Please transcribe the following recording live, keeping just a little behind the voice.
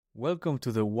Welcome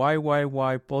to the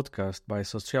YYY podcast by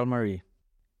Social Marie.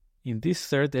 In this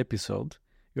third episode,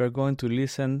 you are going to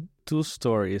listen to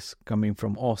stories coming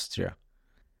from Austria.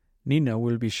 Nina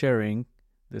will be sharing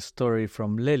the story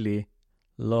from Lely,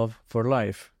 Love for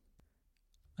Life.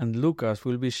 And Lucas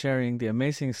will be sharing the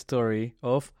amazing story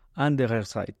of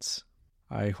Andererseits.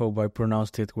 I hope I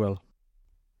pronounced it well.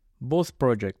 Both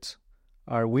projects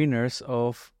are winners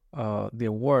of the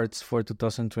awards for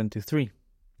 2023.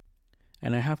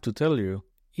 And I have to tell you,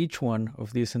 each one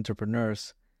of these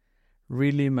entrepreneurs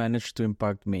really managed to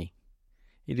impact me.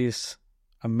 It is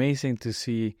amazing to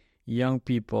see young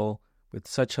people with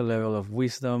such a level of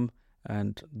wisdom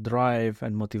and drive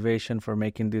and motivation for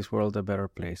making this world a better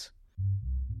place.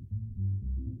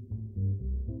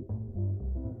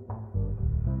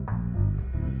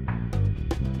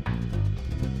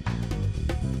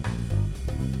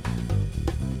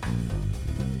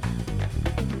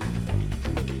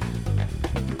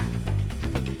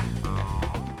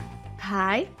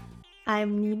 Hi,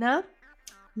 I'm Nina,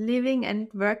 living and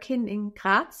working in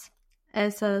Graz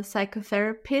as a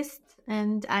psychotherapist,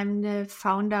 and I'm the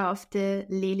founder of the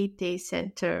Lely Day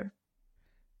Center.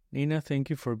 Nina, thank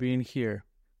you for being here.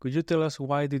 Could you tell us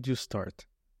why did you start?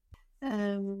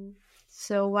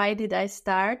 So why did I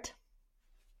start?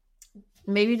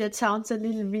 Maybe that sounds a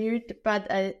little weird, but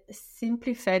I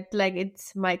simply felt like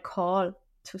it's my call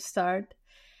to start.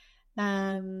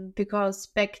 Because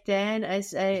back then,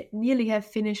 as I nearly have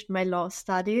finished my law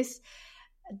studies,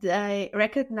 I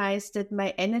recognized that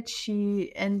my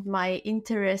energy and my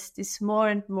interest is more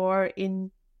and more in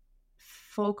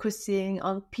focusing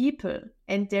on people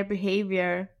and their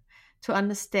behavior, to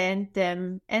understand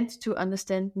them and to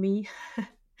understand me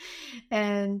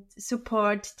and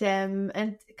support them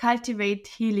and cultivate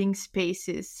healing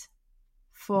spaces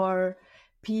for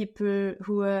people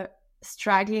who are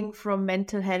struggling from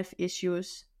mental health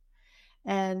issues,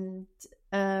 and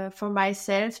for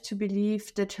myself to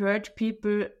believe that hurt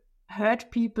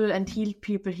people and heal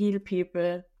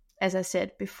people, as I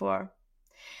said before.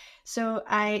 So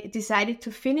I decided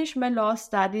to finish my law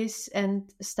studies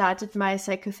and started my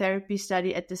psychotherapy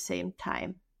study at the same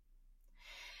time.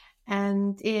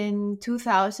 And in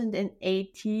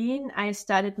 2018, I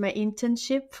started my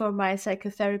internship for my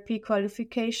psychotherapy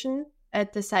qualification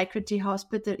at the Psychiatry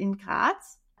Hospital in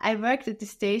Graz. I worked at the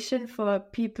station for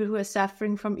people who are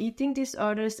suffering from eating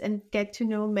disorders and get to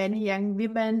know many young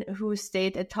women who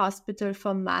stayed at hospital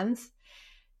for months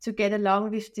to get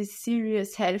along with these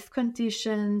serious health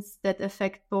conditions that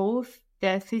affect both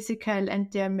their physical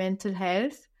and their mental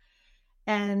health.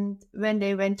 And when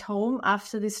they went home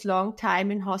after this long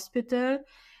time in hospital,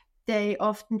 they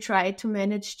often try to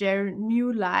manage their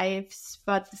new lives,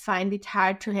 but find it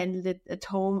hard to handle it at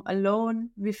home alone,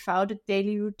 without a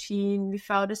daily routine,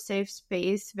 without a safe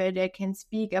space where they can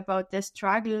speak about their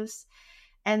struggles,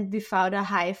 and without a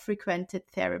high-frequented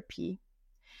therapy.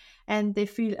 And they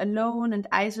feel alone and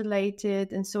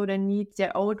isolated, and so they need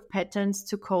their old patterns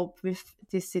to cope with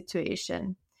this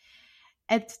situation.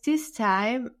 At this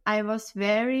time, I was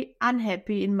very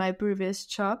unhappy in my previous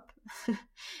job.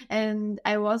 And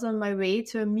I was on my way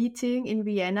to a meeting in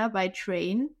Vienna by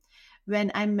train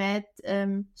when I met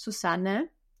Susanne.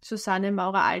 Susanne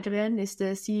Maurer-Aldrin is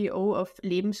the CEO of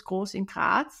Lebensgroß in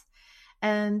Graz.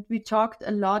 And we talked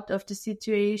a lot of the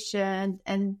situation,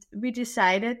 and we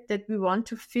decided that we want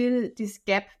to fill this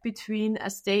gap between a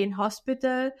stay in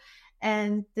hospital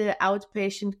and the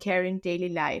outpatient care in daily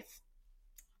life.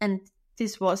 And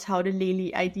this was how the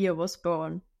Lely idea was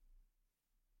born.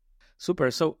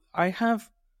 Super. So I have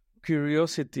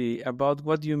curiosity about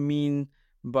what you mean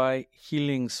by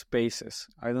healing spaces.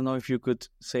 I don't know if you could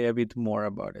say a bit more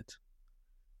about it.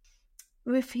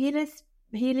 With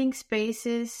healing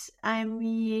spaces, I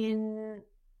mean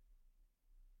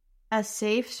a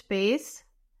safe space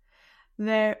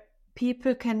where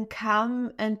people can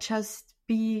come and just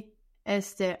be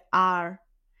as they are.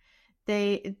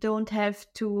 They don't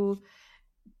have to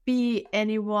be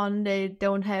anyone. They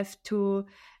don't have to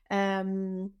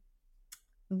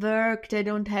work. They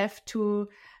don't have to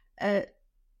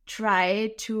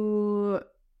try to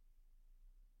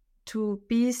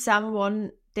be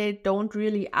someone they don't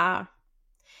really are.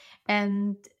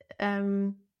 And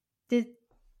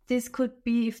this could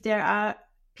be if there are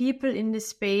people in the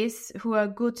space who are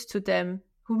good to them,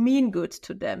 who mean good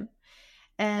to them.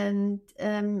 And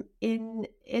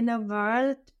in a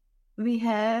world we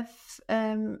have,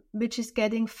 which is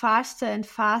getting faster and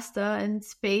faster, and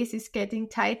space is getting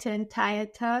tighter and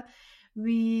tighter,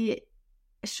 we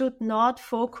should not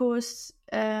focus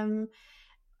on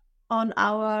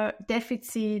our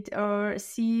deficit or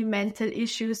see mental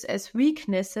issues as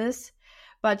weaknesses,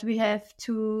 but we have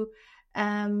to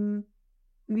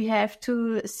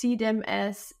see them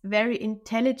as very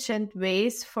intelligent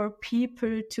ways for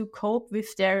people to cope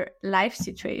with their life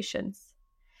situations.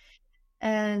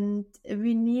 And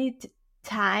we need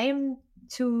time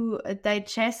to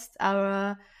digest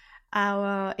our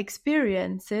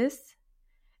experiences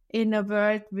in a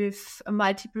world with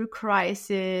multiple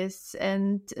crises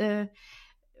and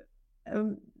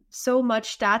so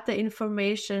much data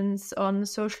informations on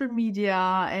social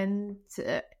media and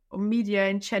media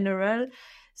in general,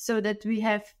 so that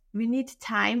we need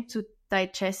time to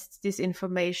digest these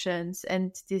informations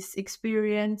and these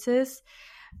experiences,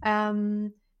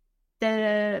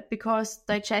 because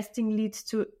digesting leads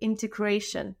to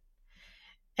integration.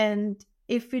 And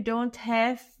if we don't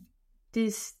have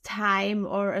this time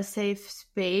or a safe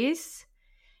space,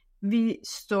 we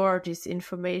store these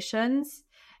informations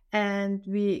and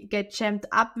we get jammed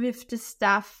up with the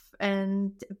stuff,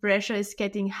 and pressure is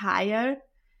getting higher,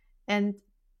 and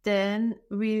then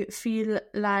we feel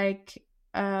like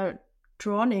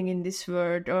drowning in this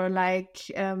world, or like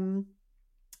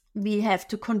we have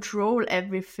to control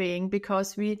everything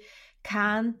because we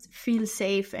can't feel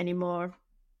safe anymore.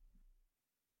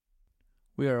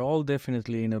 We are all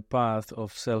definitely in a path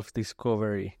of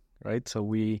self-discovery, right? So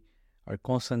we are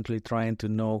constantly trying to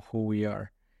know who we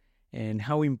are and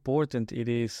how important it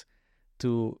is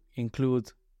to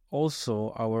include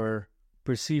also our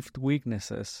perceived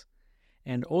weaknesses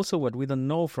and also what we don't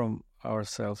know from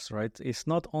ourselves, right? It's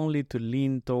not only to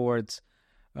lean towards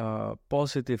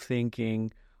positive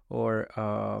thinking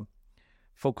or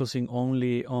focusing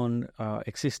only on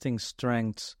existing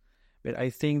strengths, but I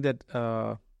think that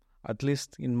at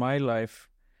least in my life,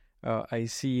 I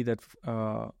see that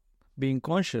being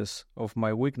conscious of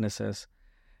my weaknesses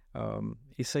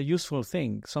is a useful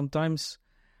thing. Sometimes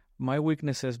my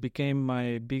weaknesses became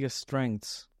my biggest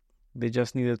strengths. They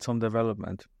just needed some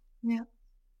development. Yeah.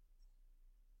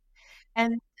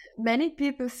 And many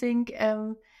people think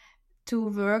to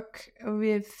work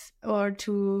with or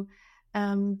to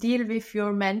deal with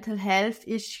your mental health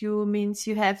issue means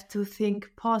you have to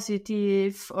think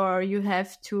positive or you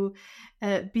have to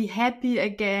be happy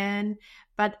again.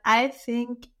 But I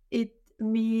think it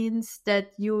means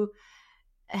that you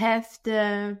have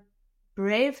the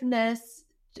braveness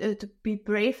to be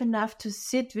brave enough to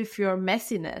sit with your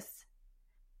messiness,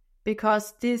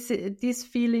 because these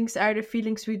feelings are the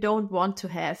feelings we don't want to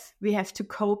have. We have to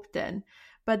cope then.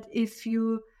 But if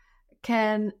you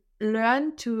can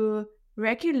learn to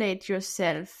regulate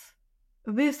yourself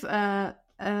with a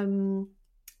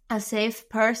safe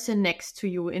person next to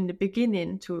you in the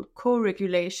beginning, to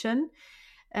co-regulation,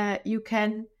 you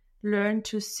can learn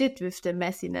to sit with the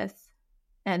messiness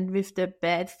and with the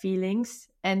bad feelings.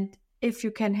 And if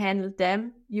you can handle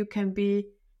them, you can be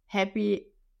happy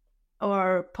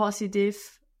or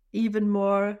positive even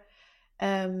more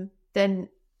than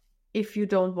if you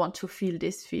don't want to feel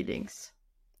these feelings.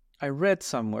 I read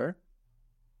somewhere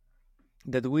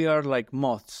that we are like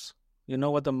moths. You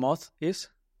know what a moth is?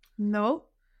 No?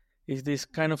 Is this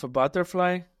kind of a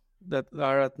butterfly that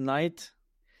are at night,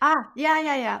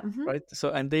 Yeah. Mm-hmm. right?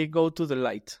 So and they go to the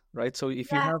light, right? So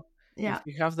if Yeah.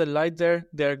 you have the light there,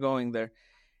 they're going there.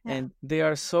 Yeah. And they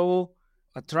are so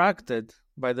attracted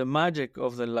by the magic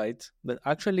of the light that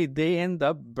actually they end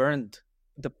up burned.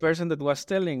 The person that was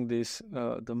telling this,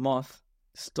 the moth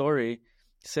story,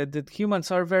 said that humans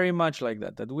are very much like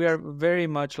that we are very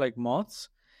much like moths,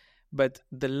 but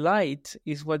the light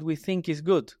is what we think is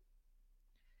good,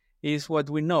 is what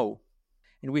we know.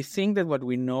 And we think that what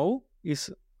we know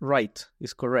is right,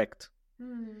 is correct.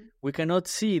 We cannot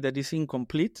see that it's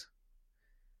incomplete,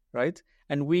 right?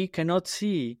 And we cannot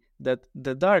see that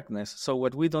the darkness, so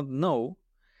what we don't know,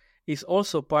 is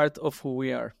also part of who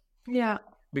we are. Yeah.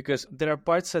 Because there are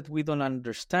parts that we don't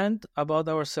understand about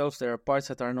ourselves. There are parts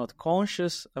that are not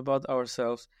conscious about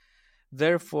ourselves.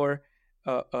 Therefore,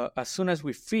 as soon as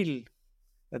we feel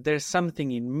that there's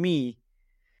something in me,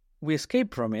 we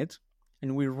escape from it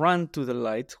and we run to the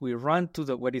light. We run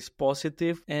to what is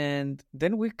positive, and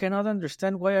then we cannot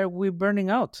understand why are we burning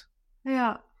out.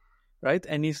 Yeah. Right?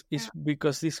 And it's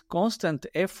because this constant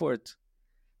effort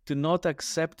to not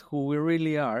accept who we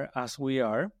really are as we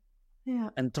are,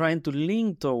 and trying to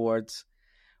lean towards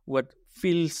what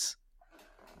feels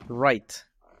right.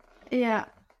 Yeah.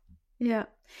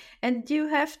 And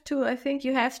I think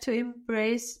you have to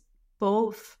embrace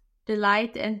both the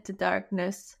light and the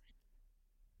darkness.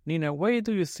 Nina, why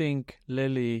do you think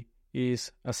Lely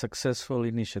is a successful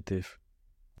initiative?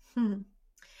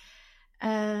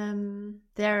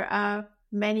 There are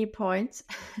many points,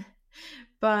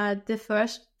 but the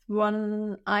first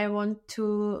one I want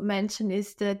to mention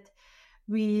is that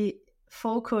we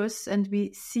focus and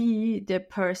we see the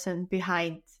person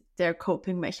behind their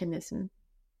coping mechanism,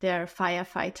 their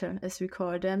firefighter, as we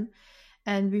call them.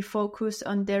 And we focus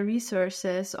on their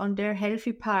resources, on their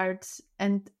healthy parts,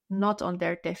 and not on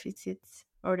their deficits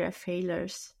or their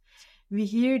failures. We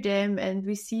hear them and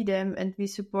we see them and we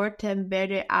support them where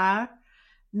they are,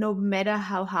 no matter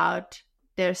how hard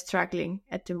they're struggling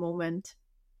at the moment.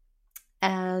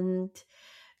 And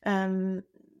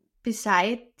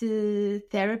beside the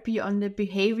therapy on the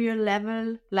behavior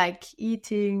level, like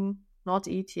eating, not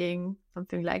eating,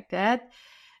 something like that,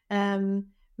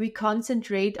 we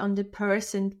concentrate on the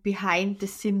person behind the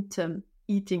symptom,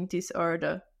 eating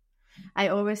disorder. I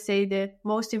always say the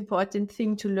most important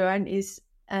thing to learn is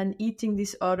an eating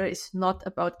disorder is not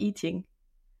about eating.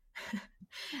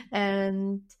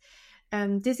 And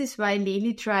this is why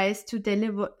Lely tries to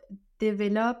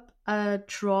develop a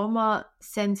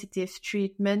trauma-sensitive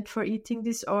treatment for eating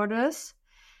disorders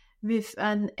with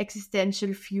an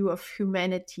existential view of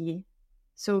humanity.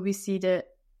 So we see the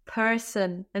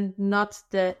person and not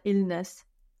the illness.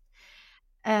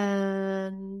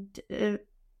 And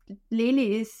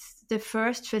Lely is the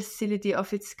first facility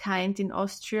of its kind in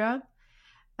Austria,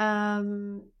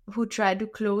 who try to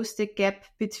close the gap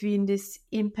between this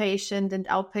inpatient and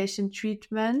outpatient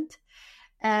treatment.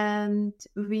 And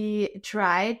we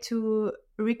try to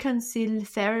reconcile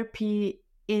therapy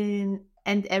in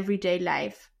and everyday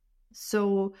life.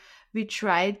 So we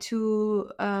try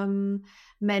to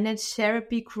manage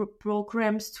therapy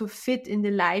programs to fit in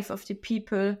the life of the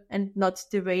people and not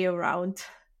the way around.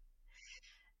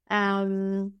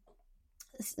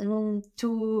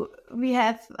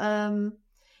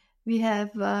 We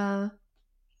have a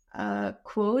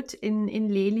quote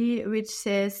in Lely which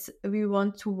says, we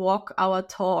want to walk our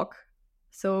talk.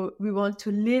 So we want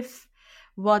to live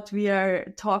what we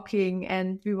are talking,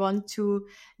 and we want to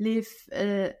live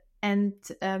and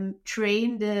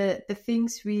train the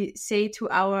things we say to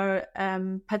our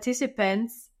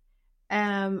participants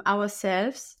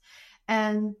ourselves.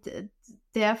 And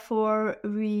therefore,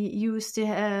 we use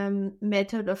the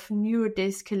method of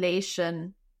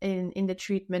neuro-de-escalation in the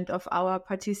treatment of our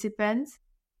participants.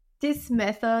 This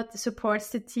method supports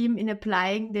the team in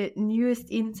applying the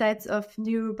newest insights of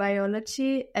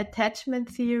neurobiology, attachment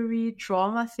theory,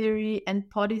 trauma theory, and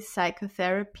body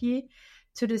psychotherapy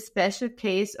to the special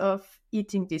case of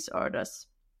eating disorders.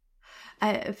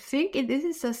 I think this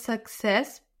is a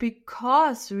success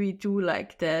because we do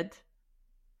like that.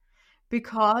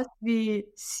 Because we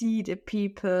see the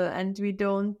people and we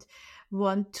don't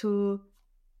want to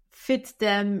fit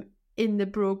them in the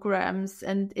programs,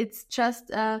 and it's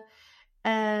just a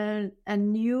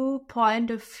new point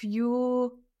of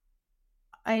view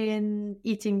in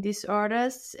eating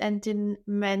disorders and in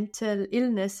mental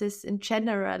illnesses in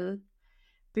general,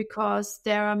 because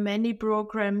there are many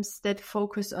programs that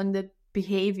focus on the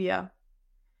behavior.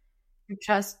 You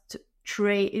just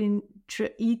try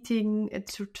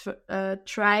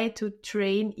to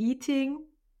train eating,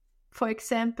 for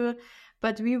example,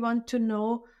 but we want to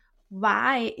know,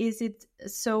 why is it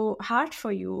so hard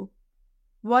for you?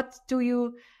 What do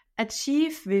you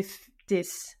achieve with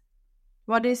this?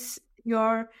 What is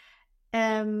your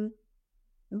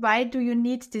why do you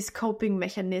need this coping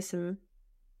mechanism?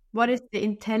 What is the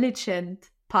intelligent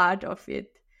part of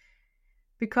it?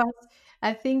 Because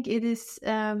I think it is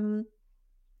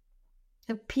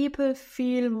people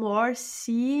feel more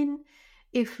seen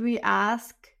if we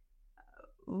ask,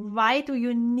 why do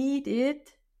you need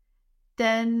it?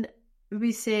 Then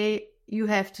we say, you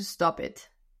have to stop it.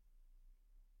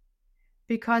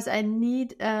 Because I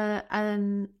need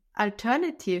an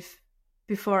alternative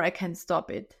before I can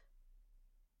stop it.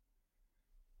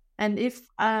 And if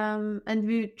and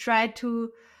we try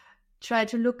to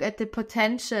look at the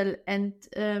potential, and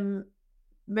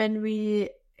when we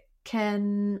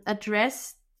can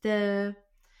address the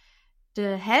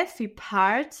healthy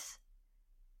parts,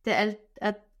 the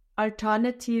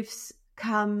alternatives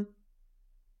come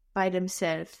by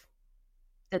themselves.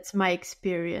 That's my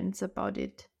experience about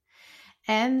it.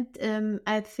 And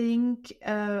I think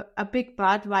a big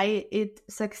part why it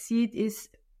succeeds is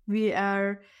we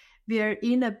are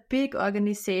in a big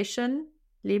organization,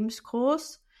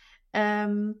 Lebensgroß.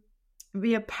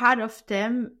 We are part of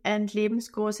them, and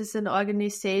Lebensgroß is an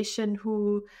organization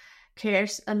who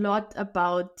cares a lot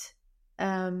about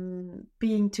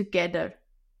being together,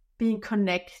 being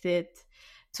connected,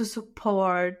 to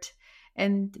support.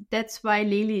 And that's why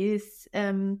Lely is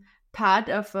part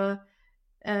of a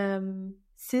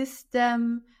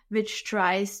system which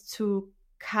tries to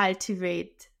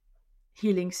cultivate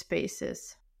healing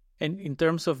spaces. And in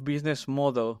terms of business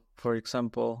model for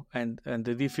example, and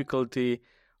the difficulty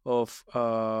of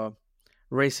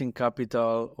raising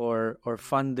capital or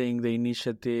funding the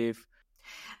initiative?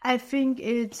 I think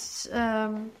it's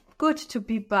good to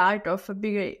be part of a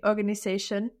bigger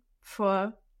organization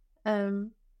for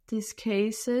these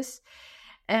cases.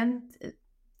 And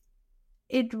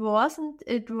it was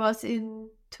in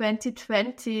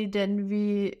 2020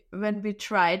 when we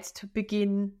tried to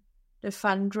begin the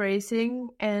fundraising,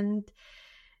 and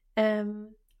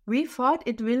we thought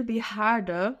it will be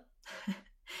harder.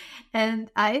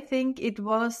 And I think it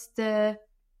was the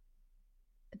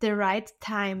right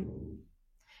time,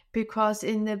 because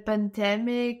in the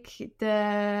pandemic,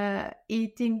 the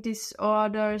eating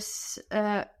disorders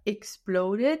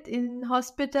exploded in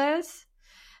hospitals.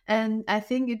 And I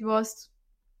think it was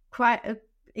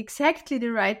exactly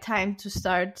the right time to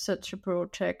start such a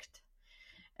project.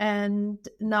 And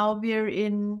now we're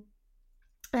in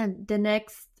the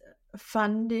next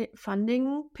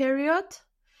funding period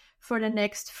for the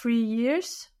next 3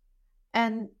 years.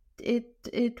 And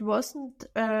it wasn't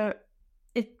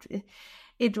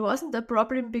it wasn't a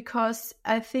problem, because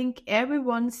I think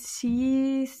everyone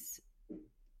sees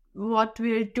what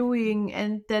we're doing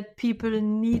and that people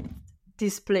need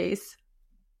this place.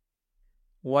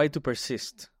 Why to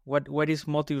persist? What is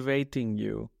motivating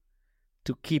you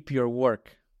to keep your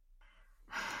work?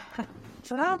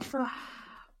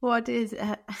 What is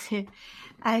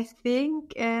I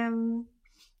think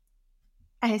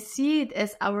I see it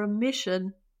as our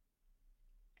mission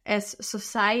as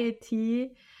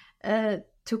society,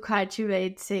 to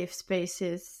cultivate safe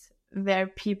spaces where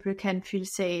people can feel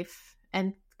safe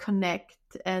and connect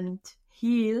and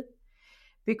heal.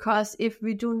 Because if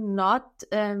we do not,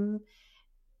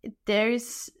 there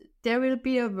will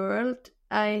be a world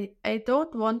I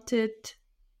don't want it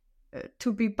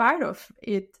to be part of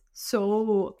it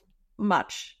so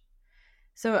much.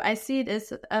 So I see it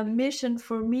as a mission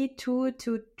for me too,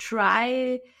 to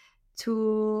try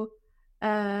to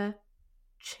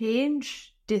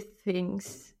change these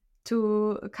things,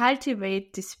 to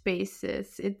cultivate these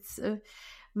spaces. It's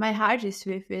my heart is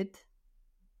with it.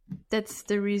 That's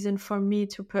the reason for me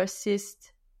to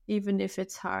persist, even if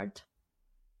it's hard.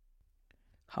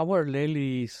 How are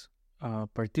Lely's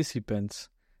participants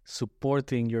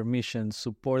supporting your mission,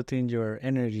 supporting your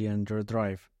energy and your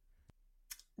drive?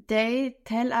 They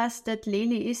tell us that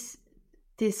Lely is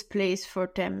this place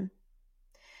for them.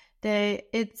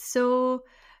 It's so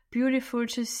beautiful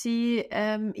to see,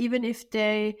 even if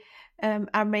they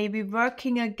are maybe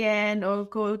working again or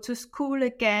go to school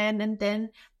again, and then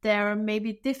there are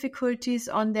maybe difficulties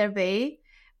on their way.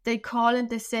 They call and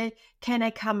they say, "Can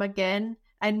I come again?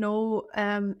 I know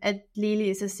at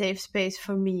Lely is a safe space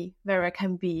for me where I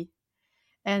can be."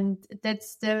 And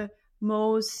that's the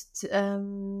most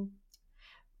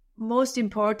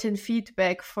important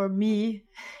feedback for me,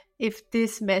 if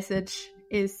this message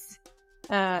is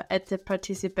at the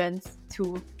participants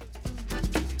too.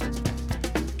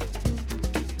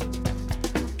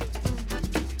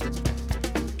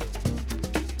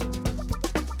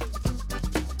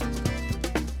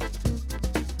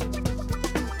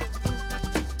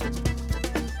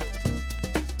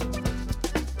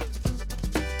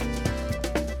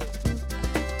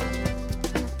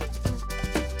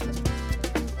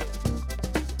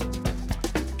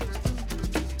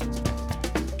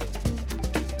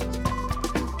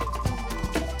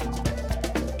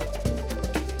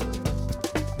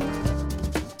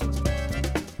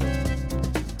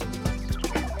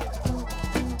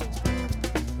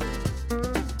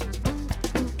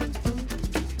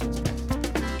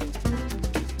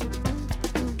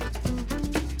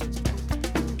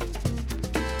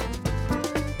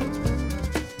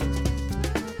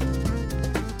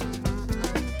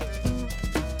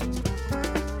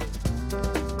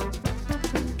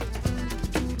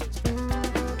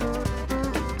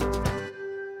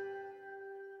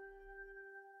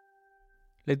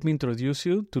 Let me introduce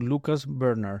you to Lukas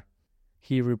Berner.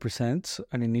 He represents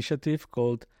an initiative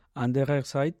called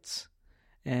Andererseits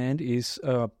and is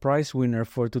a prize winner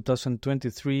for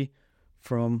 2023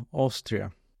 from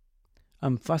Austria.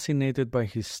 I'm fascinated by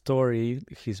his story,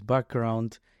 his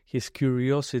background, his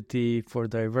curiosity for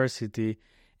diversity,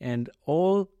 and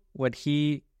all what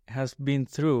he has been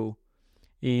through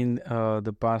in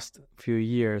the past few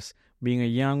years, being a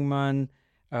young man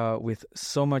with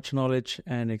so much knowledge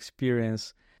and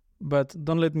experience. But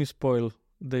don't let me spoil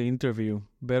the interview.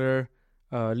 Better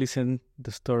listen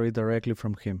the story directly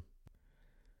from him.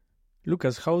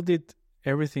 Lukas, how did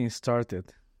everything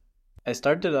started? I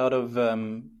started out of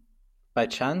by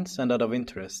chance and out of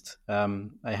interest.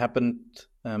 I happened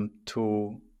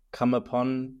to come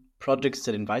upon projects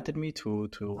that invited me to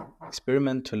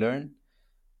experiment, to learn.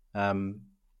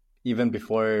 Even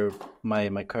before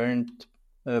my current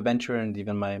venture and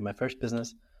even my first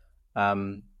business,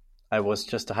 I was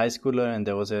just a high schooler, and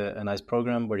there was a nice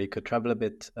program where you could travel a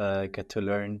bit, get to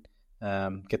learn,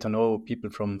 get to know people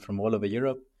from all over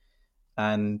Europe.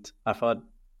 And I thought,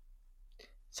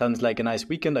 sounds like a nice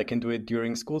weekend. I can do it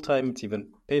during school time. It's even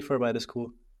paid for by the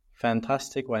school.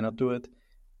 Fantastic. Why not do it?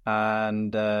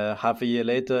 And half a year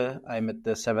later, I'm at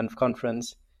the 7th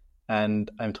conference,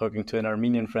 and I'm talking to an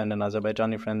Armenian friend and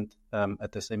Azerbaijani friend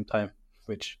at the same time,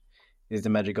 which is the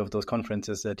magic of those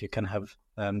conferences, that you can have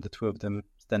the two of them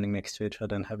standing next to each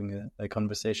other and having a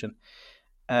conversation.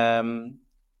 And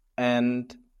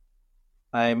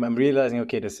I'm realizing,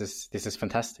 okay, this is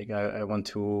fantastic. I want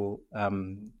to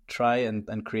try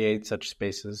and create such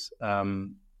spaces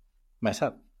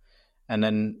myself. And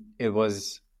then it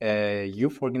was a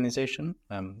youth organization,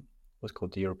 was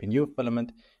called the European Youth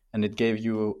Parliament, and it gave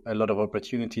you a lot of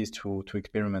opportunities to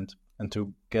experiment and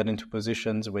to get into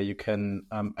positions where you can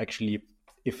actually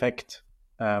affect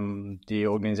the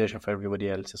organization for everybody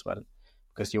else as well,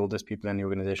 because the oldest people in the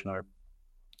organization are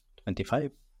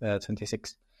 25,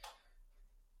 26.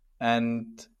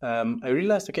 And I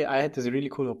realized, okay, I had this really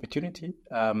cool opportunity.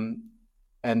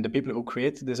 And the people who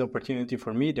created this opportunity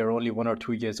for me, they're only 1 or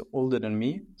 2 years older than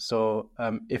me. So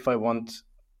if I want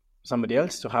somebody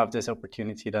else to have this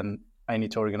opportunity, then I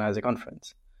need to organize a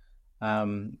conference.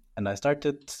 And I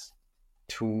started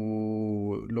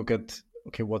to look at,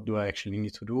 okay, what do I actually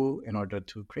need to do in order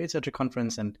to create such a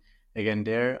conference? And again,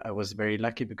 there I was very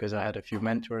lucky because I had a few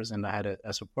mentors and I had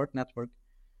a support network.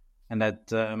 And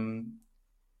that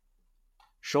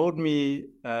showed me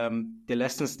the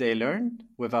lessons they learned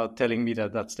without telling me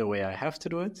that that's the way I have to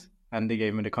do it. And they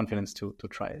gave me the confidence to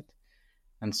try it.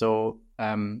 And so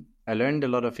I learned a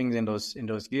lot of things in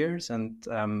those years. And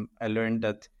I learned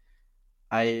that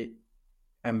I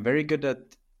am very good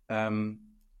at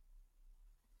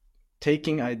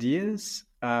taking ideas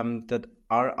that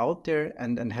are out there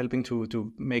and helping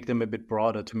to make them a bit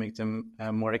broader, to make them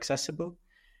more accessible,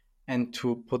 and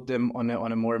to put them on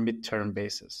a more midterm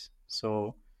basis.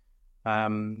 So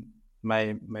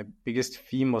my biggest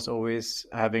theme was always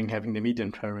having the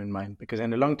medium term in mind, because in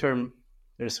the long term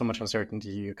there's so much uncertainty,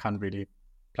 you can't really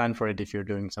plan for it if you're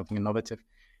doing something innovative.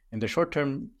 In the short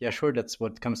term, yeah, sure, that's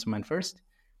what comes to mind first,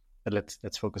 but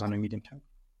let's focus on the medium term.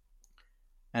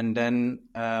 And then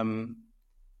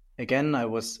again, I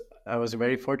was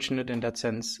very fortunate in that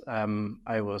sense.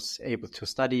 I was able to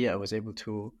study, I was able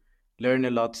to learn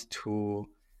a lot, to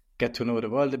get to know the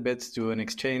world a bit, do an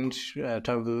exchange,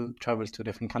 travel to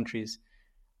different countries.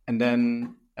 And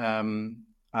then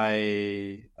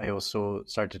I also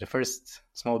started the first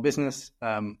small business.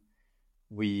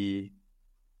 We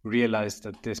realized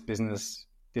that this business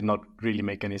did not really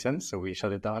make any sense, so we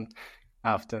shut it down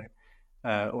after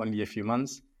only a few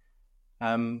months.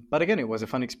 But again, it was a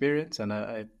fun experience, and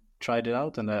I tried it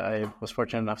out, and I was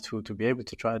fortunate enough to be able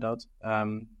to try it out.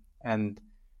 And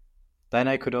then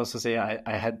I could also say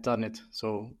I had done it.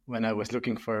 So when I was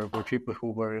looking for people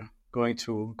who were going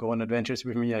to go on adventures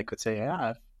with me, I could say, yeah,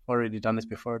 I've already done this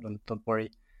before. Don't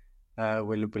worry.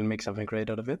 We'll make something great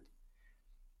out of it.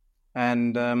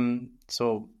 And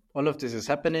so all of this is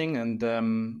happening, and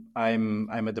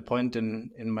I'm at the point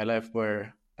in my life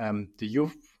where the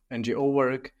youth NGO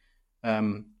work,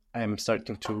 I'm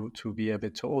starting to be a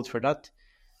bit too old for that.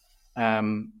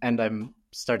 And I'm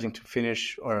starting to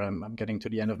finish, or I'm getting to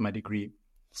the end of my degree.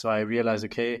 So I realized,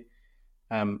 okay,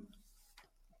 I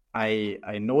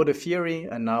know the theory,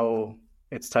 and now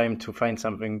it's time to find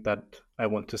something that I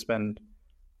want to spend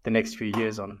the next few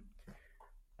years on.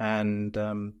 And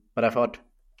but I thought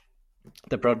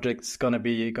the project's gonna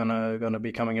be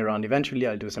coming around eventually.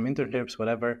 I'll do some internships,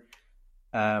 whatever.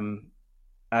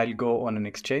 I'll go on an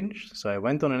exchange. So I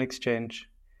went on an exchange,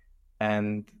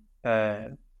 and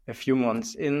a few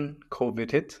months in, COVID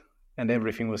hit, and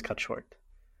everything was cut short.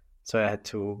 So I had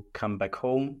to come back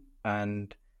home,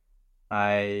 and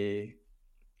I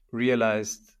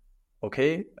realized,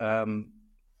 okay,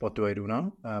 what do I do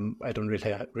now? I don't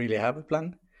really have a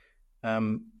plan.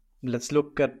 Let's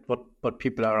look at what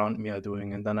people around me are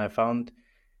doing. And then I found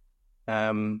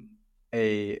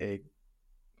a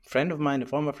friend of mine, a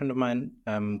former friend of mine,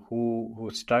 who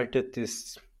started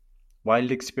this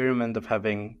wild experiment of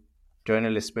having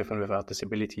journalists with and without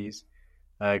disabilities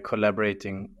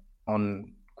collaborating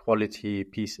on quality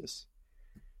pieces.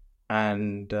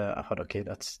 And I thought, okay,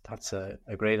 that's a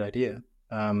great idea.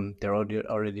 They're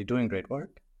already doing great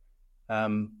work.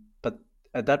 But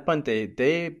at that point,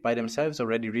 they by themselves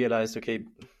already realized, okay,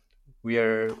 we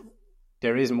are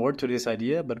there is more to this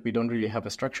idea, but we don't really have a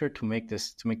structure to make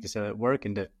this work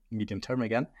in the medium term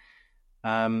again.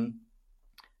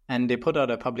 And they put out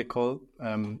a public call,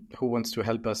 who wants to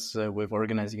help us with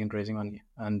organizing and raising money.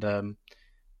 And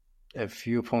a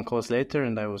few phone calls later,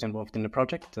 and I was involved in the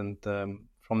project. And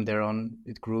from there on,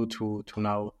 it grew to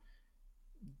now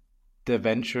the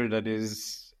venture that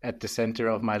is at the center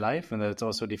of my life, and that's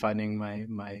also defining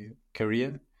my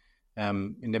career,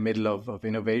 in the middle of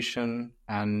innovation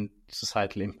and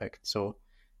societal impact. So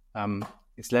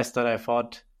it's less that I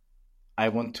thought I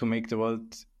want to make the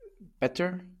world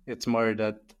better. It's more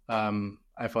that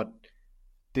I thought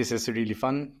this is really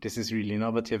fun, this is really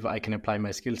innovative, I can apply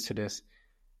my skills to this,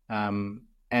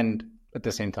 and at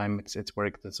the same time it's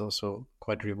work that's also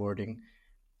quite rewarding.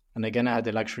 And again, I had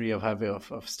the luxury of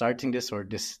starting this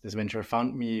venture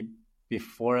found me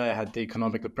before I had the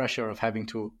economical pressure of having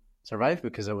to survive,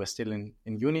 because I was still in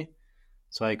uni,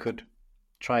 so I could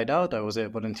try it out. I was a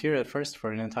volunteer at first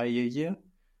for an entire year,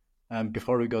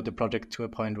 before we got the project to a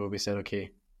point where we said,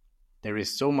 okay, there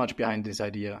is so much behind this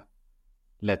idea.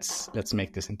 Let's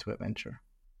make this into a venture.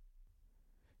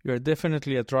 You are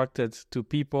definitely attracted to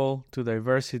people, to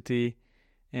diversity,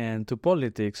 and to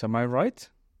politics. Am I right?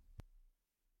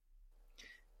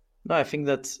 No, I think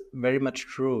that's very much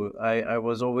true. I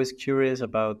was always curious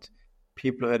about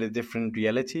people who had a different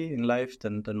reality in life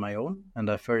than my own. And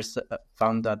I first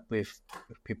found that with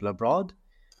people abroad,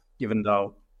 even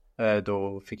though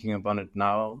thinking about it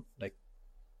now, like,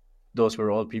 those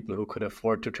were all people who could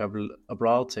afford to travel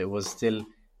abroad. So it was still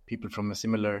people from a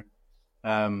similar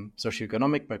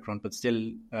socioeconomic background, but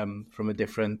still from a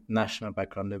different national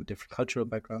background, a different cultural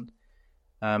background.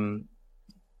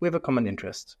 We have a common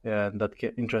interest. That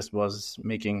interest was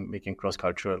making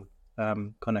cross-cultural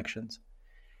connections.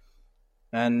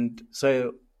 And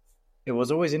so it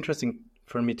was always interesting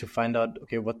for me to find out,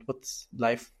 okay, what's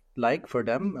life like for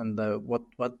them, and what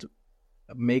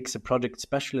makes a project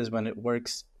special is when it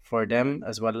works for them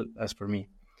as well as for me.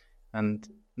 And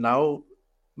now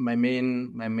my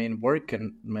main work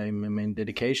and my main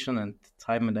dedication and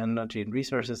time and energy and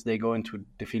resources, they go into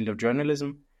the field of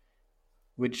journalism,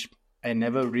 which I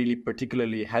never really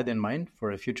particularly had in mind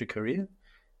for a future career.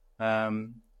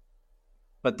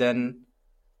 But then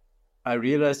I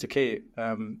realized, okay,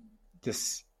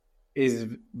 this is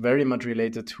very much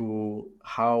related to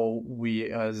how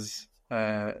we as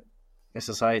a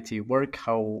society work,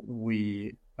 how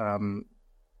we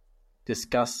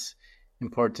discuss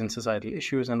important societal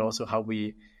issues, and also how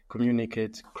we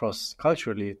communicate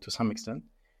cross-culturally to some extent.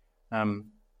 And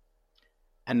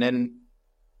then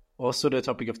also the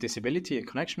topic of disability in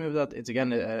connection with that, it's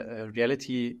again a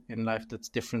reality in life that's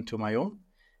different to my own.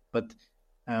 But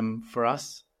for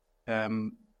us,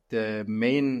 the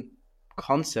main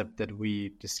concept that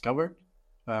we discovered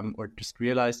or just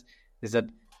realized is that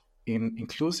an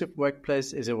inclusive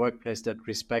workplace is a workplace that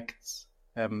respects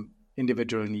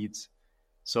individual needs.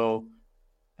 So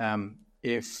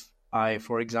if I,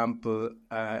 for example,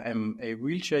 am a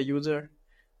wheelchair user,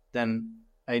 then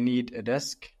I need a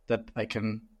desk that I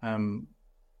can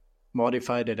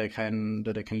modify, that I can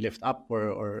lift up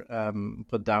or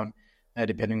put down,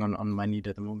 depending on my need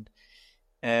at the moment.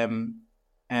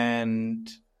 And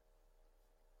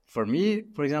for me,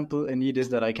 for example, a need is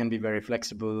that I can be very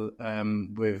flexible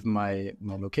with my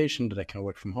location, that I can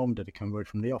work from home, that I can work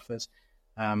from the office,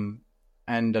 and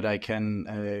that I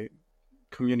can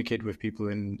communicate with people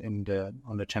on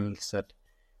the channels that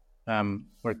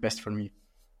work best for me.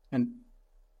 And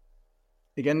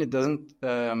again, it doesn't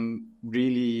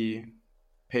really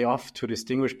pay off to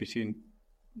distinguish between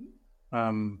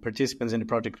participants in the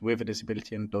project with a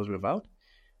disability and those without.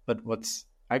 But what's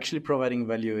actually providing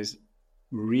value is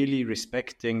really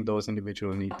respecting those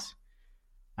individual needs.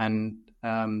 And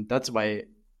that's why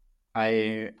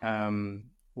I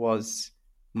was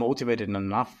motivated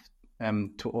enough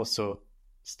to also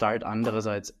start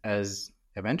Andererseits as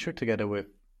a venture together with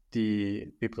the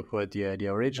people who had the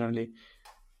idea originally,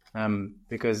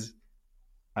 because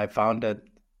I found that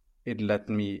it let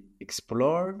me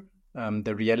explore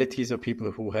the realities of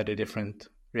people who had a different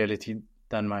reality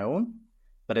than my own,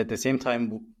 but at the same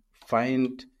time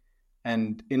find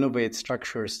and innovate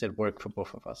structures that work for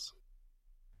both of us.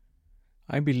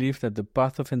 I believe that the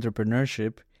path of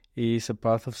entrepreneurship is a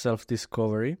path of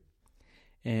self-discovery,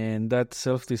 and that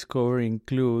self-discovery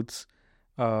includes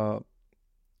what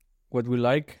we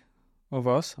like of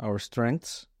us, our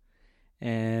strengths,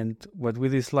 and what we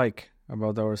dislike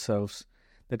about ourselves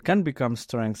that can become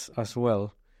strengths as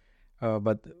well,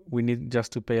 but we need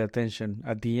just to pay attention.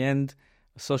 At the end,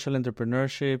 social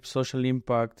entrepreneurship, social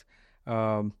impact,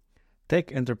 tech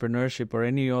entrepreneurship, or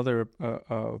any other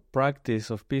practice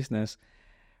of business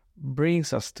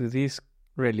brings us to this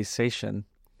realization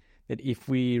that if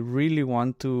we really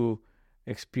want to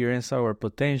experience our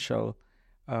potential,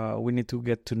 we need to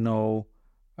get to know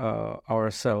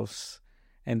ourselves.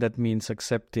 And that means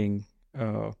accepting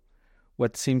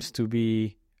what seems to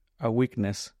be a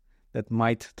weakness that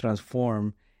might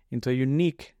transform into a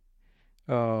unique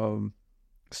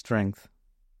strength.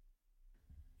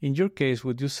 In your case,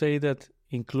 would you say that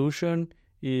inclusion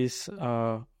is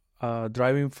a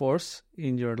driving force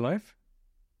in your life?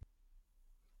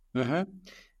 Mm-hmm.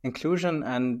 Inclusion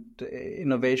and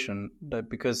innovation,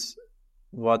 because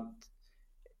what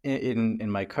in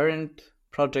my current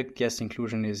project, yes,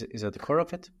 inclusion is at the core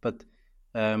of it, but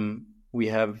we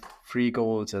have three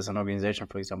goals as an organization,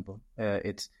 for example.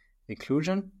 It's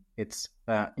inclusion, it's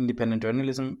independent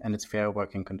journalism, and it's fair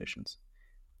working conditions.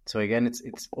 So again,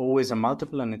 it's always a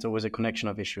multiple, and it's always a connection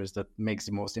of issues that makes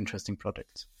the most interesting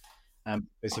projects.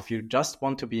 Because if you just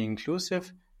want to be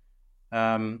inclusive,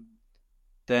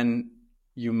 then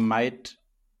you might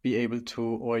be able to,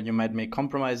 or you might make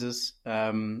compromises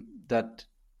that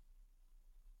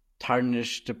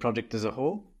tarnish the project as a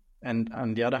whole. And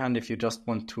on the other hand, if you just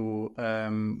want to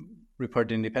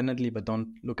report independently but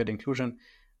don't look at inclusion,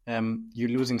 you're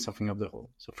losing something of the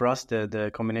whole. So for us, the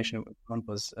combination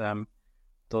was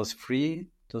those three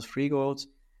goals,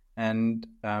 and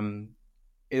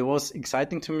it was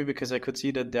exciting to me because I could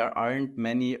see that there aren't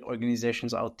many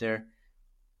organizations out there,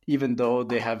 even though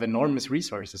they have enormous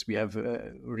resources. We have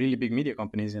really big media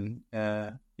companies in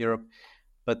Europe,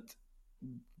 but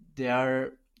they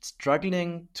are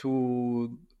struggling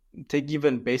to take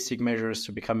even basic measures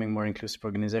to becoming more inclusive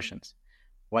organizations.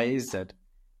 Why is that?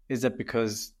 Is that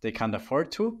because they can't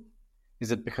afford to?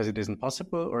 Is it because it isn't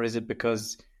possible? Or is it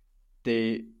because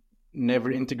they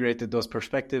never integrated those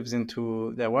perspectives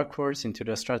into their workforce, into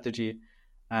their strategy,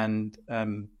 and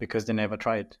because they never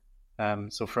tried?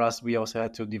 So for us, we also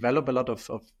had to develop a lot of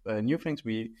new things.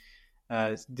 We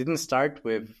didn't start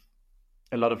with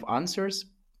a lot of answers.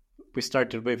 We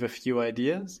started with a few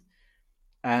ideas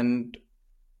and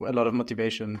a lot of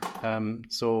motivation.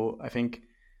 So I think,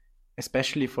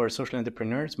 especially for social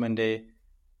entrepreneurs, when they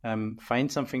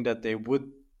find something that they would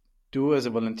do as a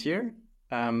volunteer,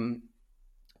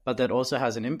 but that also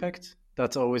has an impact,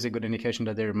 that's always a good indication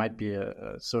that there might be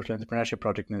a social entrepreneurship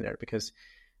project in there. Because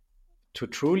to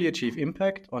truly achieve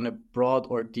impact on a broad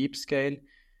or deep scale,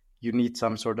 you need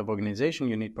some sort of organization,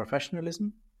 you need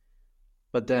professionalism.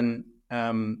 But then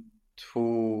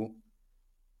to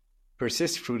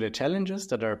persist through the challenges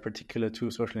that are particular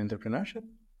to social entrepreneurship,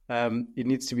 it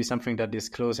needs to be something that is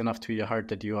close enough to your heart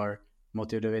that you are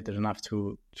motivated enough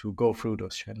to go through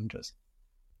those challenges.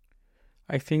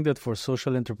 I think that for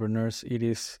social entrepreneurs, it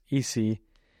is easy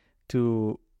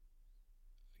to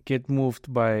get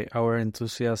moved by our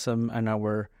enthusiasm and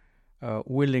our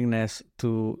willingness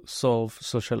to solve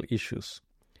social issues.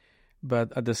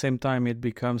 But at the same time, it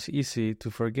becomes easy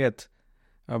to forget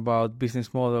about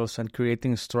business models and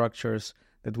creating structures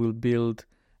that will build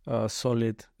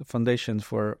solid foundations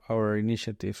for our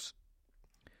initiatives.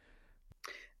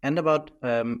 And about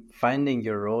finding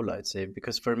your role, I'd say,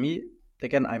 because for me,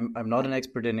 again, I'm not an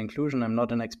expert in inclusion. I'm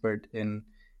not an expert in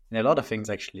a lot of things,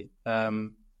 actually.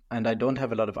 And I don't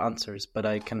have a lot of answers, but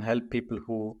I can help people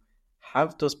who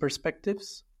have those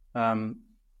perspectives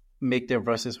make their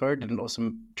voices heard, and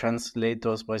also translate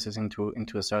those voices into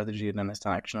a strategy that is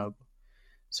actionable.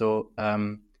 So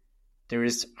there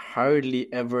is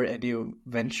hardly ever any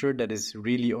venture that is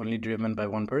really only driven by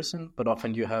one person, but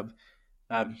often you have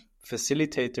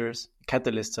facilitators,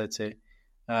 catalysts, I'd say,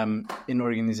 in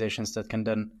organizations that can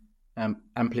then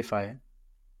amplify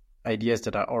ideas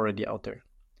that are already out there.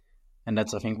 And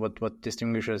that's, I think, what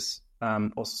distinguishes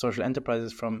also social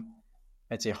enterprises from,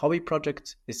 I'd say, hobby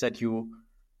projects, is that you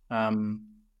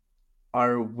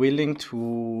are willing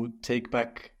to take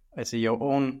back, I'd say, your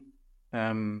own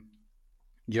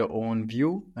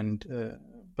view and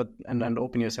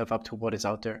open yourself up to what is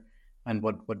out there and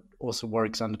what also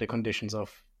works under the conditions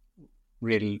of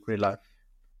real life.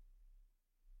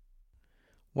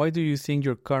 Why do you think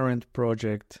your current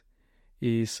project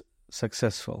is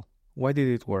successful? Why did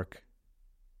it work?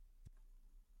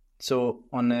 So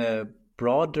on a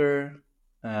broader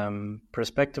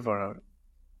perspective, or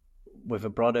with a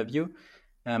broader view,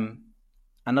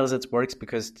 Andersets works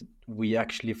because we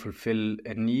actually fulfill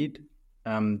a need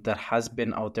that has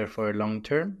been out there for a long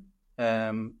time,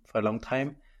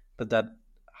 but that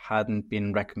hadn't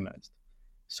been recognized.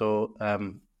 So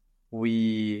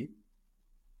we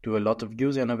do a lot of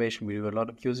user innovation, we do a lot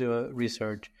of user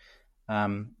research,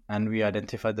 and we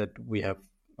identify that we have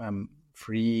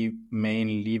three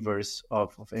main levers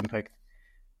of impact.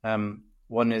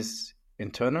 One is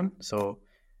internal. So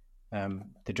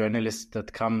the journalists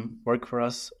that come work for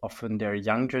us, often they're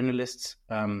young journalists,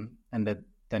 and that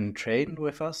then train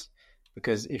with us.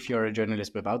 Because if you're a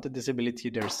journalist without a disability,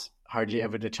 there's hardly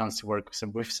ever the chance to work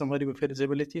with somebody with a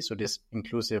disability. So this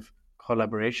inclusive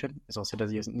collaboration is also that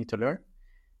you need to learn.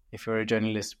 If you're a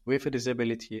journalist with a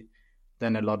disability,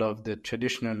 then a lot of the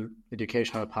traditional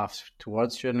educational paths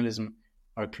towards journalism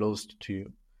are closed to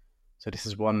you. So this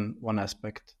is one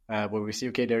aspect where we see,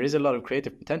 okay, there is a lot of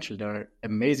creative potential. There are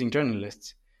amazing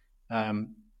journalists,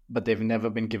 but they've never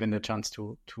been given the chance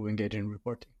to engage in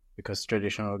reporting because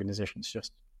traditional organizations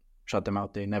just shut them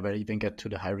out. They never even get to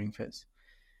the hiring phase.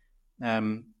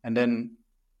 And then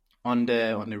on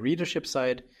the readership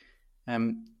side,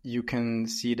 you can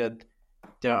see that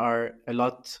there are a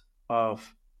lot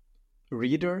of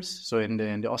readers. So in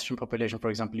the Austrian population, for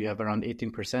example, you have around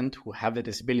 18% who have a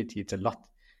disability. It's a lot.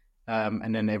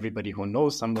 And then everybody who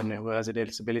knows someone who has a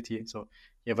disability. So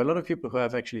you have a lot of people who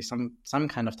have actually some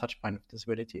kind of touch point with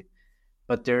disability.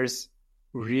 But there's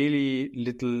really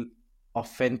little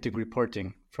authentic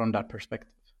reporting from that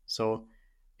perspective. So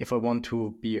if I want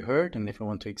to be heard and if I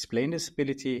want to explain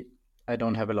disability, I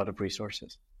don't have a lot of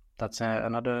resources. That's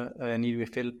another need we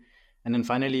fill. And then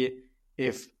finally,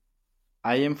 if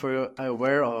I am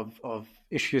aware of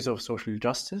issues of social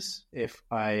justice, if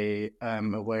I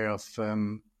am aware of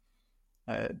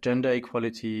gender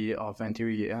equality, of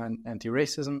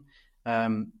anti-racism,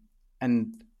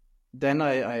 and then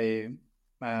I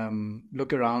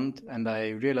look around and I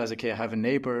realize, okay, I have a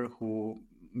neighbor who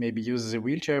maybe uses a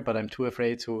wheelchair, but I'm too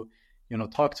afraid to,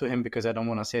 talk to him because I don't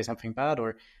want to say something bad,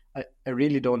 or I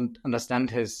really don't understand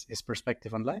his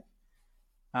perspective on life.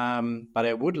 But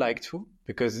I would like to,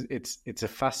 because it's a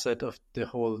facet of the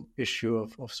whole issue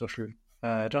of social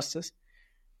justice.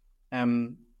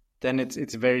 Then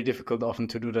it's very difficult often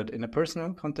to do that in a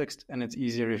personal context, and it's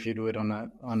easier if you do it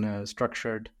on a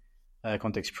structured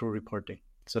context through reporting.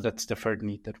 So that's the third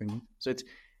need that we need. So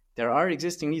there are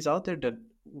existing needs out there that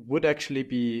would actually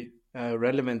be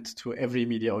relevant to every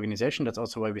media organization. That's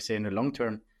also why we say in the long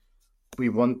term, we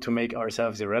want to make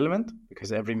ourselves irrelevant,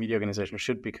 because every media organization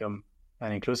should become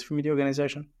an inclusive media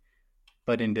organization.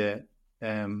 But in the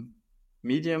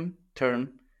medium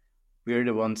term, we're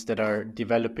the ones that are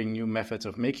developing new methods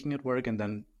of making it work and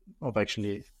then of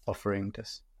actually offering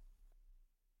this.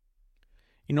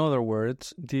 In other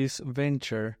words, this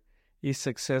venture is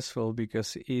successful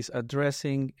because it is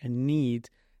addressing a need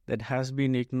that has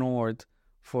been ignored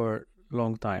for a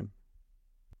long time.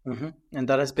 Mm-hmm. And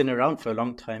that has been around for a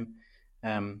long time.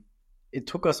 It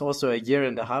took us also 1.5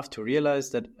 years to realize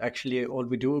that actually all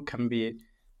we do can be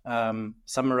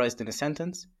summarized in a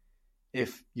sentence.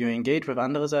 If you engage with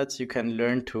Andererseits, you can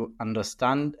learn to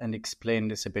understand and explain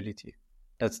disability.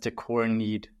 That's the core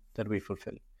need that we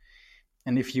fulfill.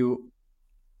 And if you,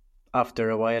 after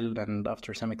a while and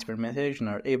after some experimentation,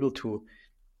 are able to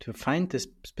find this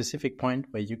specific point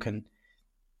where you can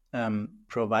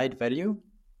provide value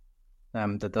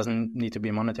that doesn't need to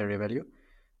be monetary value,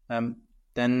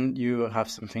 then you have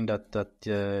something that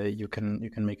you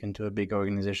can make into a big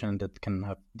organization that can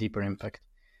have deeper impact.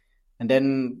 And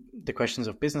then the questions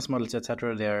of business models,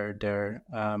 etc., they're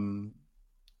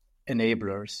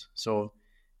enablers. So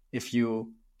if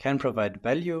you can provide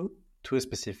value to a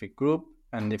specific group,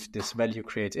 and if this value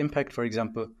creates impact, for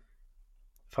example,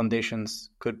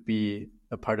 foundations could be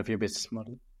a part of your business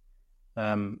model.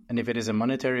 And if it is a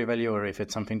monetary value, or if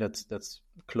it's something that's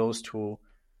close to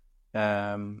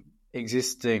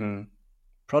existing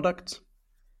products,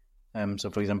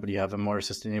 so for example, you have a more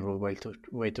sustainable way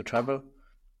to travel,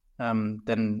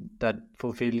 then that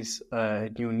fulfills a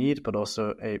new need, but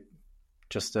also quite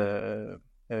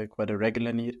a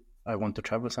regular need. I want to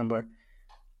travel somewhere,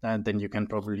 and then you can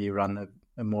probably run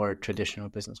a more traditional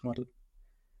business model.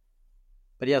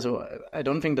 But yeah, so I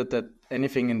don't think that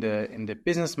anything in the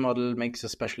business model makes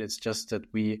us special. It's just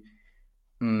that we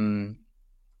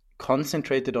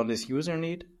concentrated on this user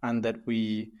need, and that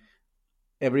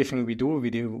everything we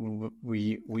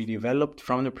developed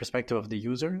from the perspective of the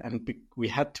user, and we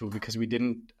had to, because we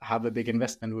didn't have a big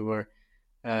investment. We were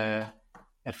at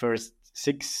first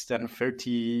 6, then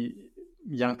 30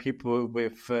 young people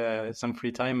with some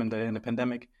free time in the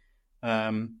pandemic,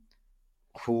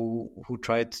 who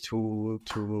tried to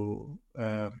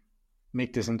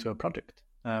make this into a project.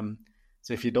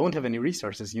 So if you don't have any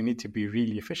resources, you need to be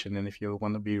really efficient, and if you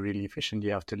want to be really efficient, you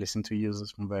have to listen to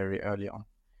users from very early on.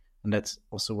 And that's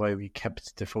also why we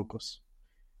kept the focus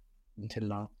until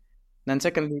now. Then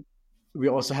secondly, we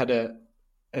also had a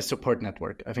support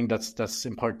network. I think that's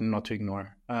important not to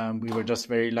ignore. We were just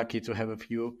very lucky to have a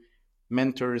few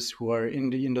mentors who are in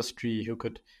the industry who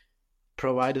could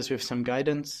provide us with some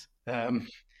guidance,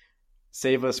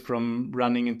 save us from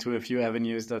running into a few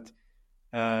avenues that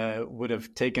would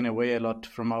have taken away a lot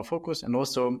from our focus. And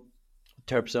also in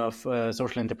terms of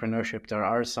social entrepreneurship, there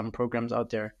are some programs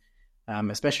out there,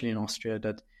 especially in Austria,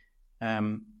 that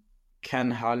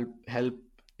can help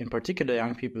in particular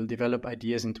young people develop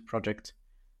ideas into projects,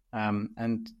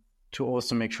 and to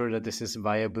also make sure that this is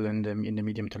viable in the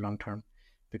medium to long term,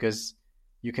 because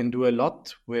you can do a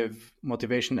lot with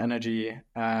motivation, energy,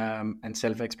 and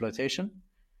self-exploitation,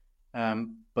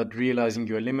 but realizing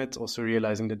your limits, also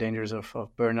realizing the dangers of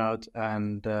burnout,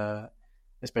 and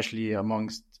especially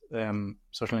amongst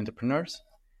social entrepreneurs,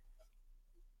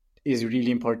 is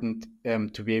really important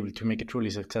to be able to make it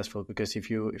truly successful. Because if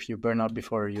you burn out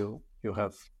before you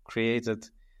have created,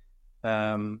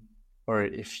 or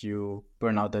if you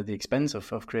burn out at the expense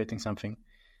of creating something,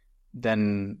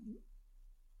 then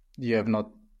you have not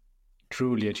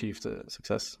truly achieved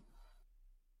success.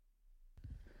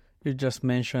 You just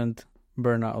mentioned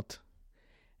burnout,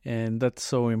 and that's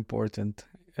so important.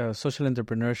 Social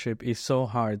entrepreneurship is so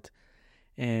hard,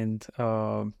 and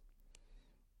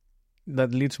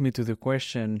that leads me to the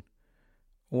question,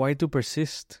 why to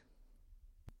persist?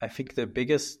 I think the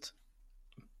biggest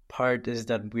part is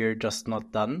that we're just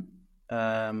not done,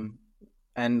 and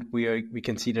we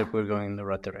can see that we're going in the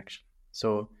right direction.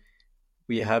 So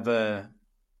we have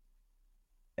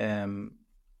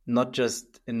not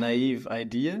just a naive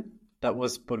idea. That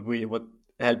was what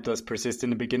helped us persist in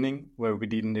the beginning, where we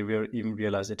didn't even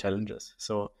realize the challenges.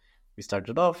 So we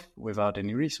started off without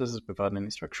any resources, without any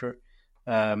structure,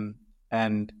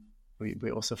 and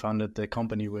we also founded the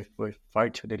company with far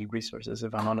too little resources,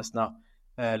 if I'm honest now,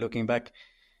 looking back.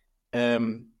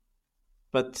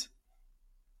 But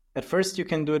at first you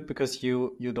can do it because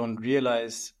you don't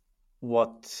realize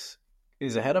what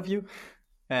is ahead of you,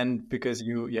 and because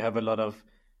you have a lot of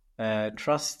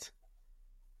trust,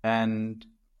 and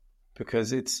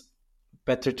because it's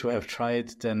better to have tried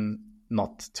than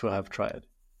not to have tried.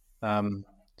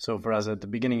 So for us at the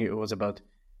beginning, it was about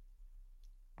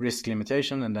risk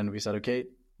limitation, and then we said, okay,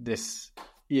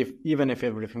 even if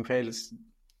everything fails,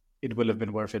 it will have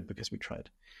been worth it because we tried.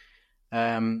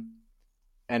 And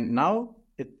now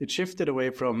it shifted away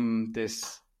from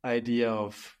this idea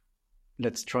of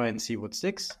let's try and see what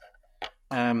sticks,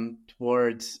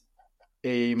 towards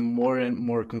a more and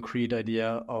more concrete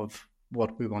idea of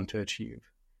what we want to achieve.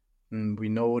 And we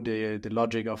know the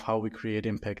logic of how we create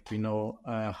impact. We know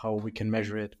how we can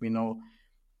measure it. We know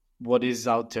what is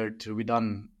out there to be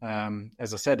done.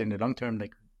 As I said, in the long term,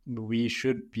 like, we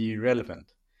should be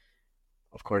relevant.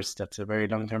 Of course, that's a very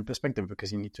long-term perspective,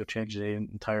 because you need to change the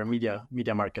entire media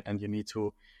market, and you need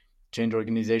to change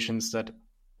organizations that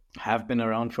have been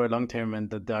around for a long time and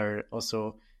that are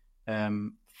also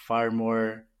far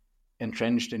more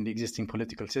entrenched in the existing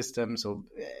political system. So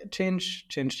change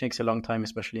takes a long time,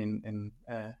 especially in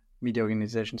media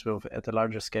organizations at a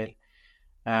larger scale.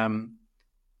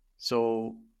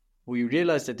 So we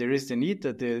realize that there is the need,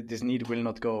 that this need will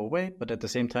not go away, but at the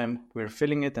same time we're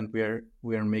filling it, and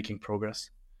we are making progress.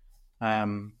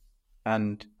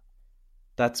 And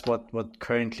that's what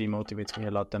currently motivates me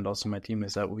a lot, and also my team,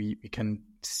 is that we can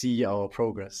see our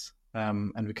progress,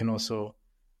 and we can also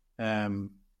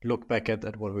look back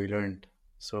at what we learned.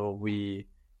 So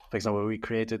for example, we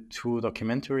created 2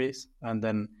 documentaries, and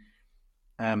then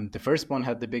the first one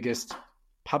had the biggest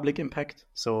public impact.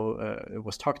 So it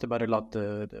was talked about a lot.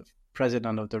 The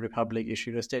president of the republic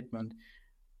issued a statement.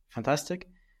 Fantastic.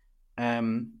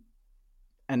 And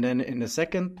then in the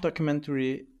second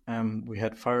documentary, we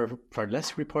had far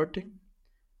less reporting.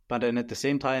 But then at the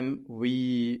same time,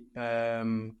 we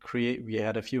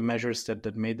had a few measures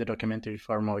that made the documentary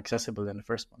far more accessible than the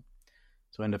first one.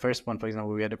 So in the first one, for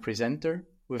example, we had a presenter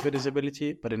with a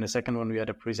disability, but in the second one, we had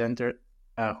a presenter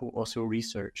who also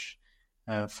researched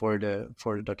for the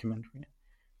documentary.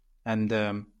 And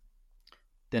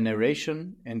the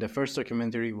narration in the first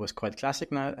documentary was quite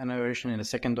classic narration. In the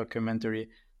second documentary,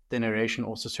 the narration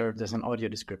also served as an audio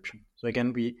description. So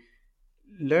again, we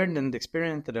learned and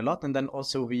experienced it a lot, and then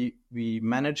also we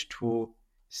managed to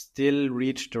still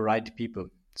reach the right people.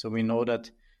 So we know that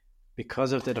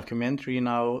because of the documentary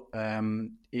now,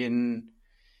 in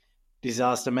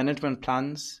disaster management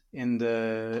plans, in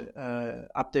the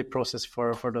update process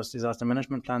for those disaster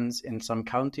management plans in some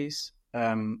counties,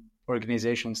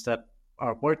 organizations that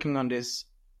are working on this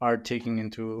are taking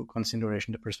into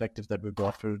consideration the perspective that we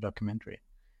brought through the documentary.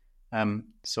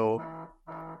 So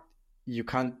you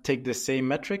can't take the same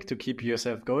metric to keep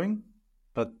yourself going,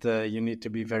 but you need to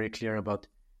be very clear about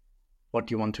what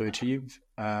you want to achieve,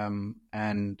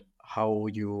 and how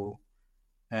you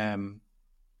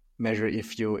measure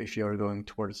if you are going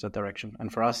towards that direction.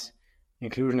 And for us,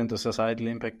 inclusion into societal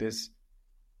impact is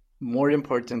more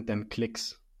important than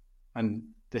clicks, and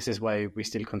this is why we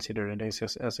still consider it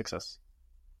a success,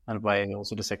 and why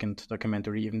also the second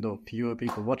documentary, even though fewer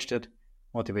people watched it,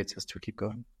 motivates us to keep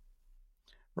going.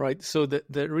 Right. So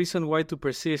the reason why to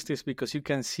persist is because you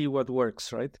can see what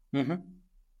works, right? Mm-hmm.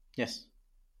 Yes.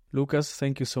 Lucas,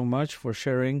 thank you so much for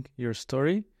sharing your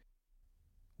story.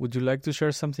 Would you like to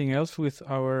share something else with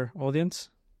our audience?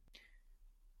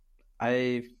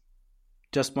 I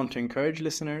just want to encourage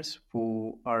listeners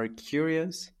who are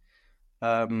curious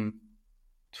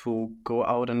to go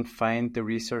out and find the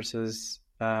resources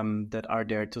that are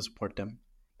there to support them.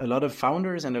 A lot of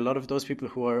founders and a lot of those people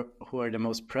who are the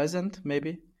most present,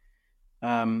 maybe,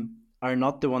 are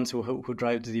not the ones who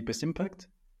drive the deepest impact.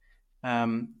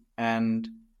 And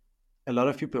a lot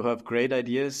of people who have great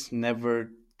ideas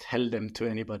never tell them to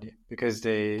anybody because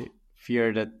they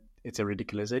fear that it's a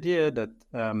ridiculous idea, that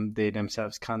they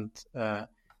themselves can't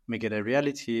make it a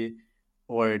reality,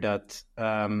 or that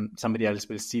somebody else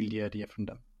will steal the idea from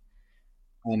them.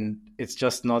 And it's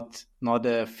just not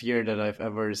a fear that I've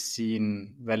ever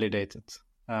seen validated.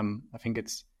 I think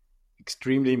it's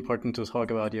extremely important to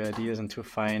talk about your ideas and to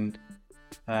find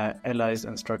allies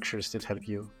and structures that help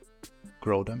you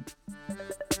grow them.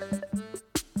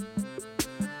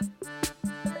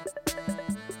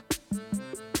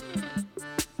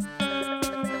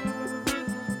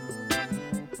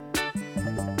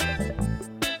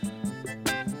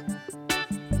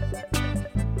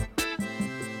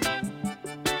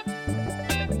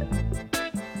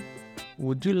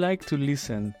 Would you like to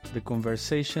listen the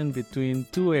conversation between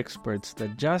two experts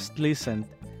that just listened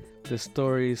the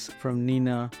stories from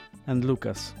Nina and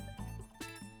Lucas?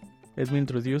 Let me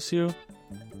introduce you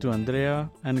to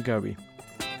Andrea and Gabi.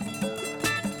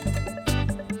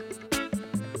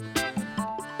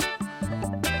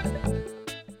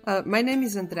 My name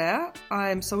is Andrea.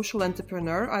 I'm social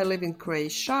entrepreneur. I live in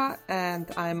Croatia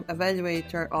and I'm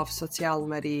evaluator of Social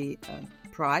Mari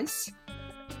Prize.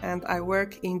 And I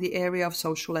work in the area of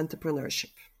social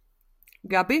entrepreneurship.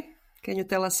 Gabi, can you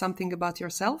tell us something about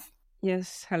yourself?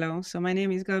 Yes, hello. So my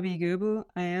name is Gabi Göbel.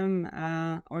 I am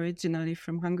originally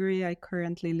from Hungary. I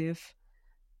currently live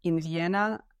in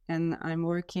Vienna and I'm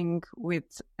working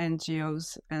with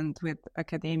NGOs and with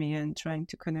academia and trying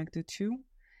to connect the two.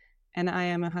 And I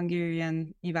am a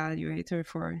Hungarian evaluator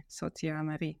for Social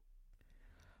Mari.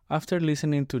 After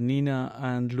listening to Nina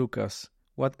and Lucas,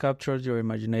 what captured your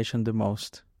imagination the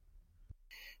most?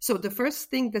 So the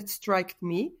first thing that struck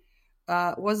me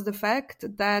was the fact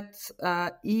that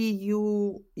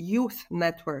EU youth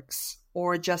networks,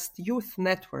 or just youth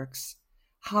networks,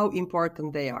 how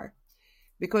important they are.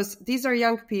 Because these are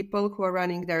young people who are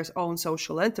running their own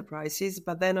social enterprises,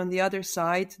 but then on the other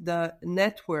side, the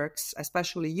networks,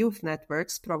 especially youth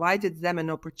networks, provided them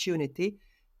an opportunity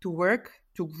to work,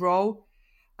 to grow,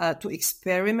 to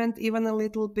experiment even a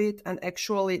little bit. And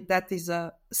actually that is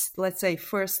a, let's say,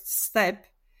 first step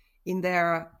in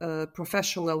their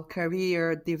professional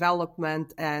career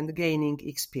development and gaining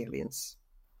experience.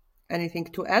 Anything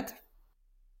to add?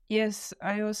 Yes,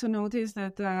 I also noticed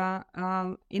that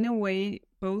in a way,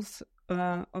 both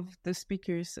of the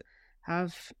speakers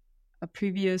have a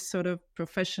previous sort of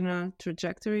professional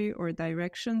trajectory or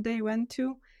direction they went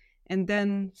to, and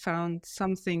then found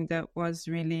something that was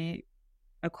really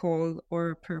a call or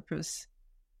a purpose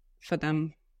for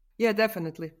them. Yeah,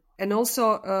 definitely. And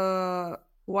also,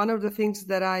 one of the things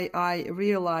that I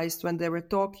realized when they were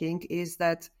talking is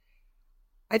that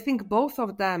I think both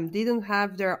of them didn't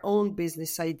have their own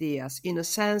business ideas. In a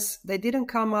sense, they didn't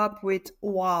come up with,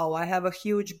 wow, I have a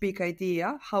huge, big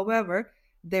idea. However,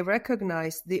 they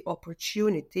recognized the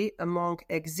opportunity among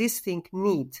existing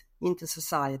need into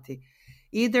society,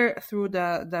 either through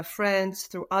the friends,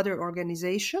 through other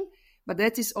organization. But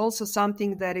that is also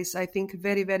something that is, I think,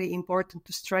 very, very important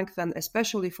to strengthen,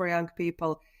 especially for young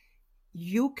people.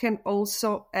 You can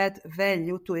also add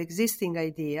value to existing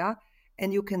idea,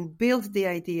 and you can build the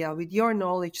idea with your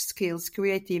knowledge, skills,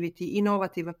 creativity,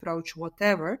 innovative approach,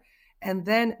 whatever. And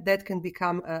then that can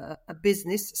become a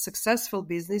business, successful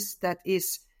business that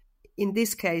is, in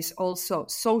this case, also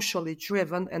socially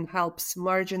driven and helps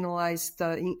marginalized,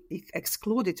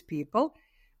 excluded people.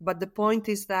 But the point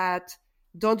is that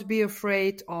don't be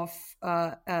afraid of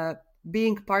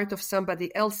being part of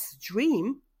somebody else's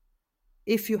dream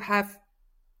if you have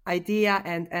idea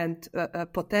and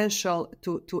potential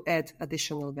to add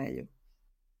additional value.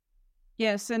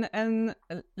 Yes, and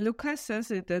Lucas says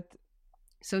it that,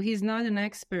 so he's not an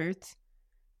expert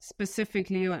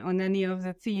specifically on any of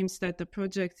the themes that the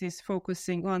project is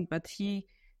focusing on, but he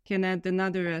can add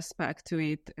another aspect to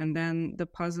it, and then the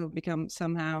puzzle becomes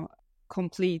somehow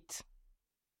complete.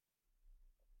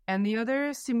 And the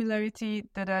other similarity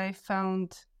that I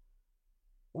found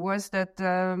was that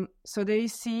so they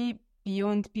see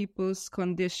beyond people's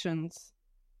conditions.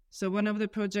 So one of the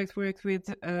projects worked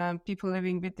with people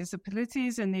living with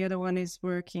disabilities, and the other one is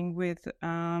working with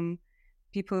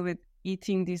people with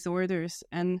eating disorders.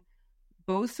 And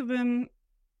both of them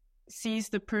sees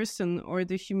the person or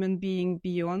the human being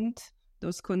beyond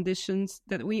those conditions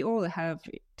that we all have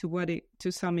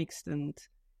to some extent.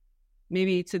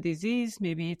 Maybe it's a disease,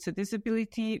 maybe it's a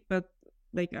disability, but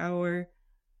like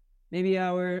maybe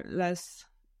our less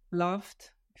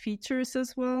loved features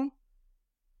as well.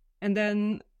 And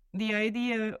then the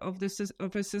idea of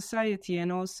a society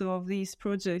and also of these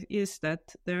projects is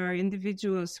that there are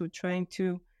individuals who are trying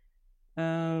to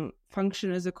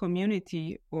function as a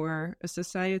community or a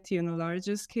society on a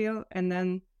larger scale, and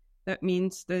then that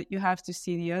means that you have to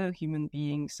see the other human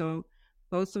being. So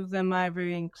both of them are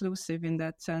very inclusive in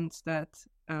that sense that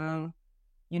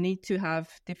you need to have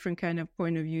different kind of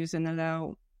point of views and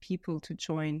allow people to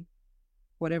join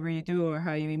whatever you do or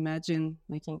how you imagine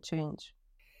making change.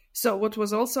 So what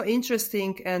was also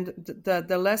interesting, and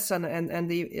the lesson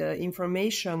and the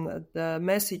information, the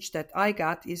message that I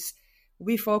got is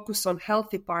we focus on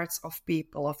healthy parts of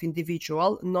people, of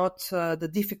individual, not the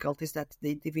difficulties that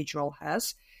the individual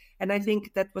has. And I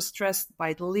think that was stressed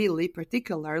by Lily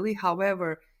particularly.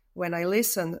 However, when I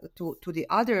listened to the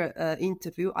other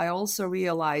interview, I also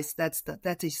realized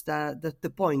that is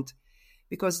the point,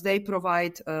 because they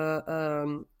provide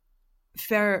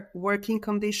fair working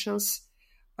conditions,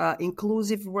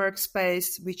 inclusive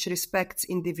workspace, which respects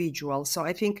individuals. So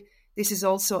I think this is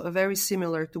also very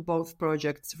similar to both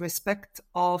projects, respect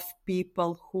of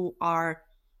people who are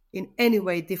in any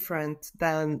way different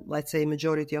than, let's say,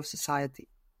 majority of society.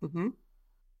 Mm-hmm.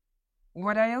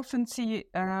 What I often see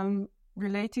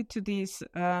related to these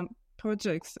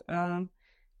projects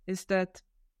is that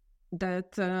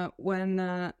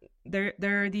when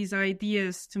there are these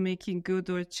ideas to making good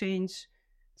or change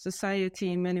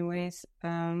society in many ways,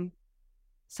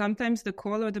 sometimes the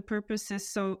call or the purpose is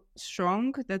so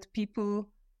strong that people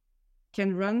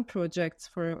can run projects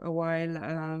for a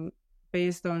while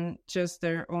based on just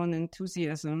their own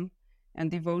enthusiasm and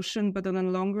devotion. But on the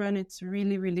long run, it's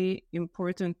really, really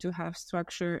important to have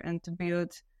structure and to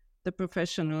build the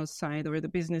professional side or the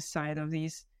business side of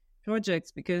these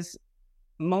projects, because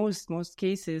most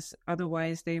cases,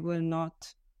 otherwise they will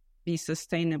not be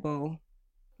sustainable.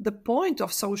 The point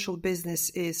of social business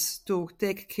is to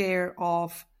take care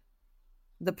of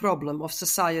the problem of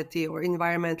society or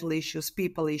environmental issues,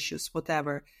 people issues,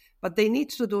 whatever. But they need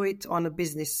to do it on a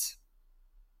business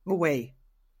way.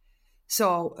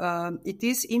 So it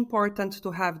is important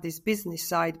to have this business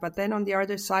side. But then on the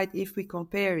other side, if we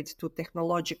compare it to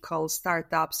technological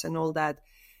startups and all that,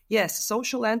 yes,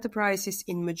 social enterprises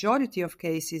in majority of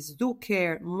cases do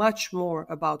care much more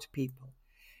about people.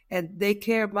 And they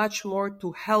care much more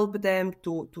to help them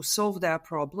to solve their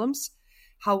problems.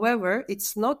 However,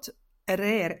 it's not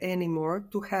rare anymore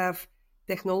to have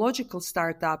technological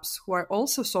startups who are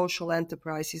also social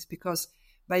enterprises, because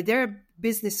by their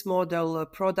business model,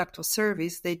 product or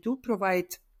service, they do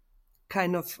provide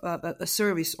kind of a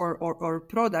service or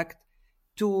product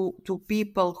to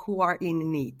people who are in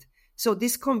need. So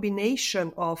this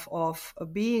combination of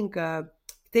being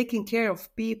taking care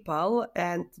of people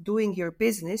and doing your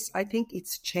business, I think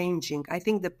it's changing. I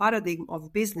think the paradigm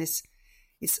of business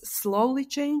is slowly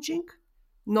changing,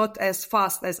 not as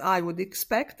fast as I would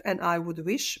expect and I would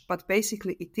wish, but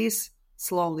basically it is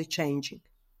slowly changing.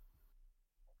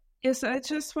 Yes, I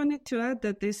just wanted to add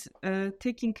that this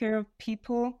taking care of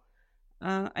people,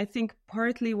 I think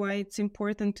partly why it's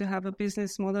important to have a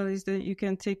business model is that you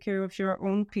can take care of your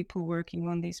own people working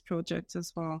on these projects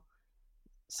as well.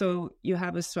 So you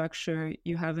have a structure,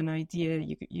 you have an idea,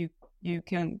 you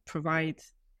can provide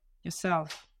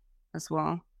yourself as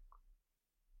well.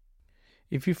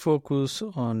 If you focus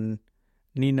on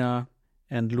Nina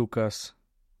and Lucas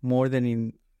more than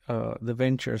in the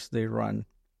ventures they run,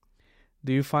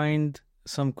 do you find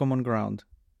some common ground?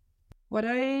 What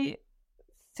I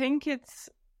think it's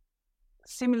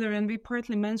similar, and we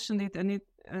partly mentioned it, and it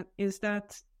is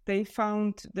that they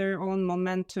found their own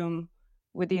momentum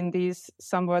within these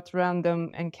somewhat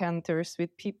random encounters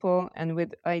with people and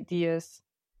with ideas.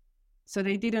 So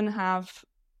they didn't have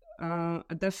a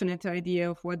definite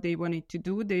idea of what they wanted to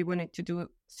do. They wanted to do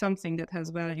something that has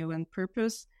value and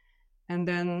purpose. And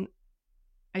then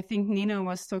I think Nina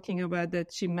was talking about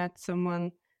that she met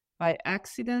someone by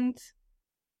accident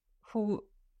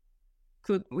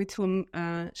with whom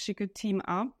she could team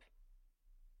up.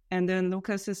 And then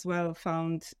Lucas as well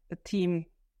found a team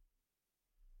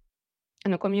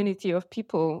and a community of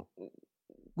people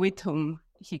with whom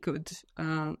he could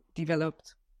develop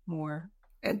more.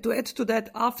 And to add to that,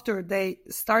 after they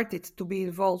started to be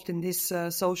involved in these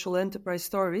social enterprise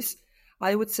stories,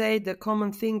 I would say the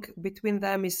common thing between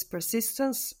them is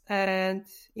persistence and,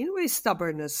 in a way,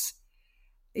 stubbornness.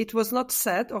 It was not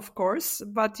said, of course,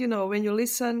 but, when you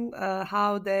listen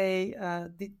how they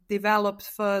developed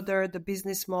further the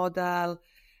business model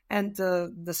and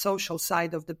the social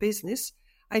side of the business,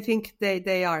 I think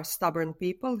they are stubborn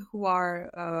people who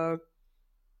are,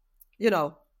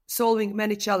 solving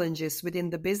many challenges within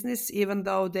the business, even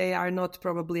though they are not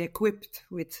probably equipped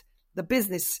with the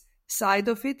business side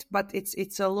of it. But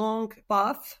it's a long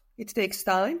path. It takes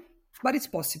time, but it's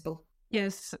possible.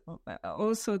 Yes.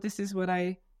 Also, this is what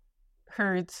I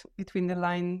heard between the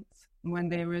lines when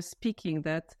they were speaking,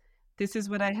 that this is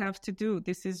what I have to do.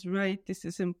 This is right. This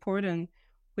is important,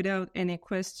 without any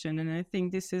question. And I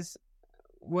think this is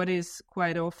what is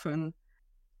quite often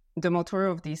the motor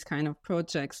of these kind of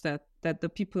projects, that the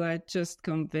people are just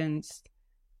convinced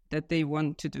that they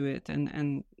want to do it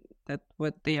and that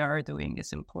what they are doing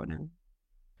is important.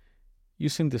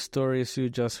 Using the stories you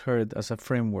just heard as a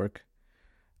framework,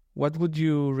 what would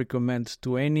you recommend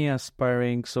to any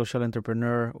aspiring social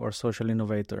entrepreneur or social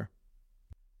innovator?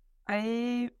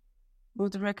 I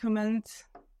would recommend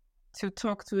to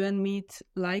talk to and meet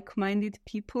like-minded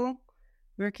people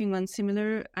working on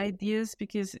similar ideas,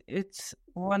 because it's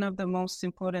one of the most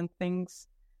important things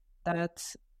that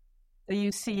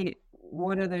you see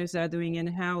what others are doing and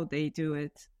how they do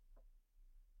it.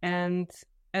 And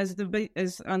as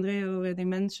Andrea already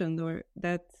mentioned, or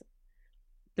that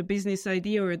the business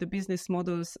idea or the business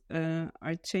models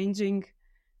are changing,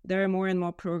 there are more and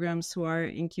more programs who are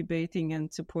incubating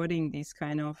and supporting these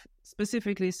kind of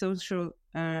specifically social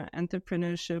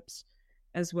entrepreneurships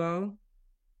as well.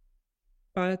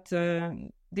 But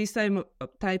this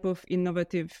type of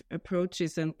innovative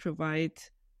approaches and provide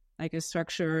like a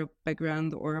structure,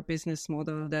 background, or a business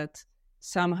model that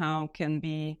somehow can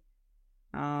be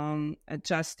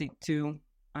adjusted to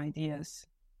ideas.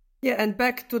 Yeah, and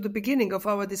back to the beginning of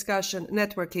our discussion,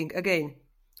 networking again,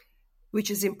 which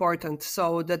is important.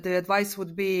 So that the advice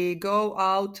would be go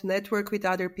out, network with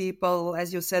other people.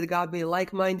 As you said, Gabi,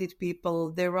 like-minded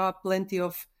people. There are plenty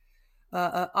of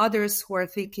others who are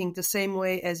thinking the same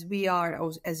way as we are,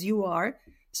 or as you are.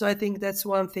 So I think that's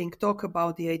one thing, talk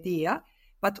about the idea.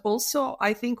 But also,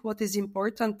 I think what is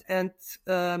important and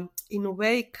in a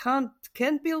way can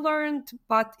be learned,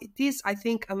 but it is, I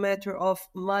think, a matter of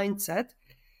mindset.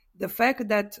 The fact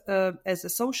that as a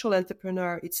social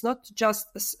entrepreneur, it's not just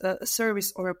a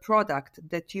service or a product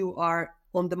that you are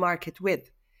on the market with,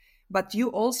 but you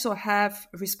also have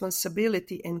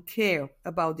responsibility and care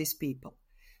about these people.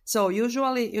 So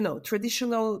usually,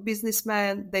 traditional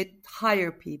businessmen, they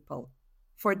hire people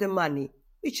for the money,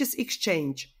 which is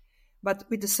exchange. But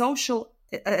with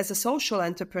as a social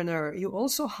entrepreneur, you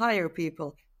also hire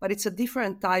people, but it's a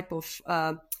different type of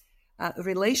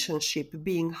relationship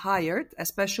being hired,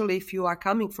 especially if you are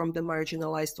coming from the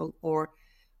marginalized or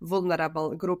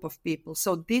vulnerable group of people.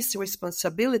 So this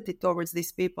responsibility towards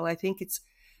these people, I think it's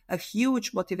a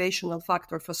huge motivational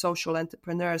factor for social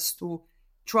entrepreneurs to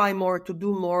try more, to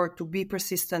do more, to be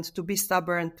persistent, to be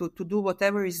stubborn, to do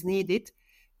whatever is needed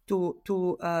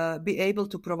to be able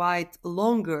to provide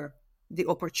longer the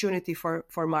opportunity for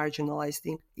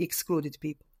marginalized, excluded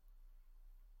people.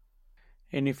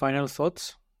 Any final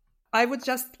thoughts? I would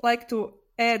just like to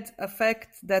add a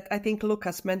fact that I think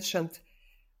Lucas mentioned,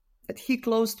 that he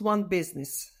closed one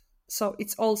business. So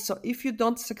it's also, if you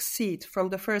don't succeed from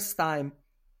the first time,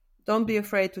 don't be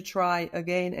afraid to try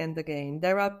again and again.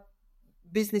 There are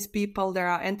business people, there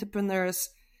are entrepreneurs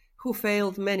who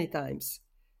failed many times.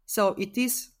 So it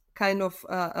is kind of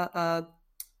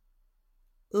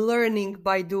learning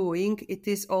by doing. It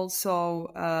is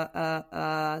also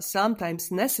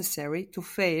sometimes necessary to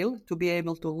fail to be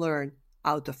able to learn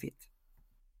out of it.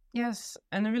 Yes,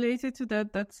 and related to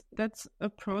that, that's a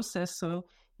process. So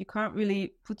you can't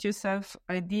really put yourself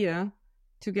idea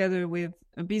together with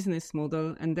a business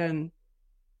model, and then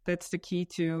that's the key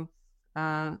to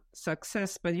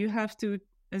success. But you have to,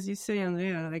 as you say,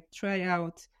 Andrea, like try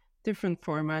out different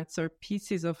formats or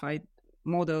pieces of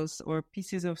models or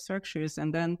pieces of structures,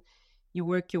 and then you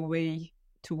work your way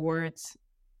towards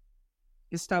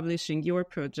establishing your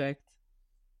project.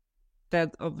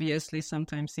 That obviously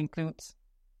sometimes includes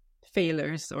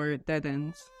failures or dead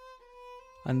ends.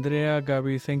 Andrea,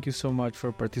 Gabi, thank you so much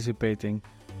for participating.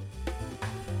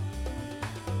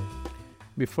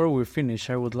 Before we finish,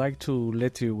 I would like to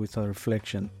let you with a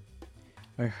reflection.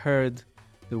 I heard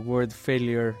the word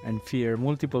failure and fear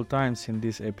multiple times in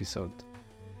this episode.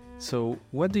 So,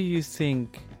 what do you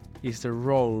think is the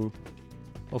role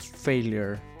of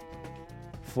failure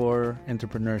for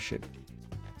entrepreneurship?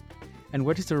 And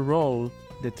what is the role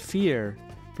that fear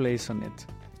plays on it?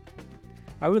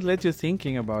 I would let you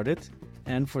thinking about it,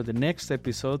 and for the next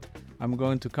episode, I'm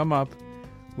going to come up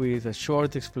with a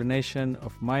short explanation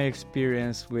of my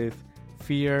experience with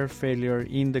fear, failure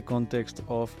in the context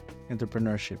of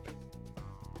entrepreneurship.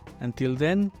 Until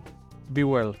then, be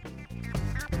well.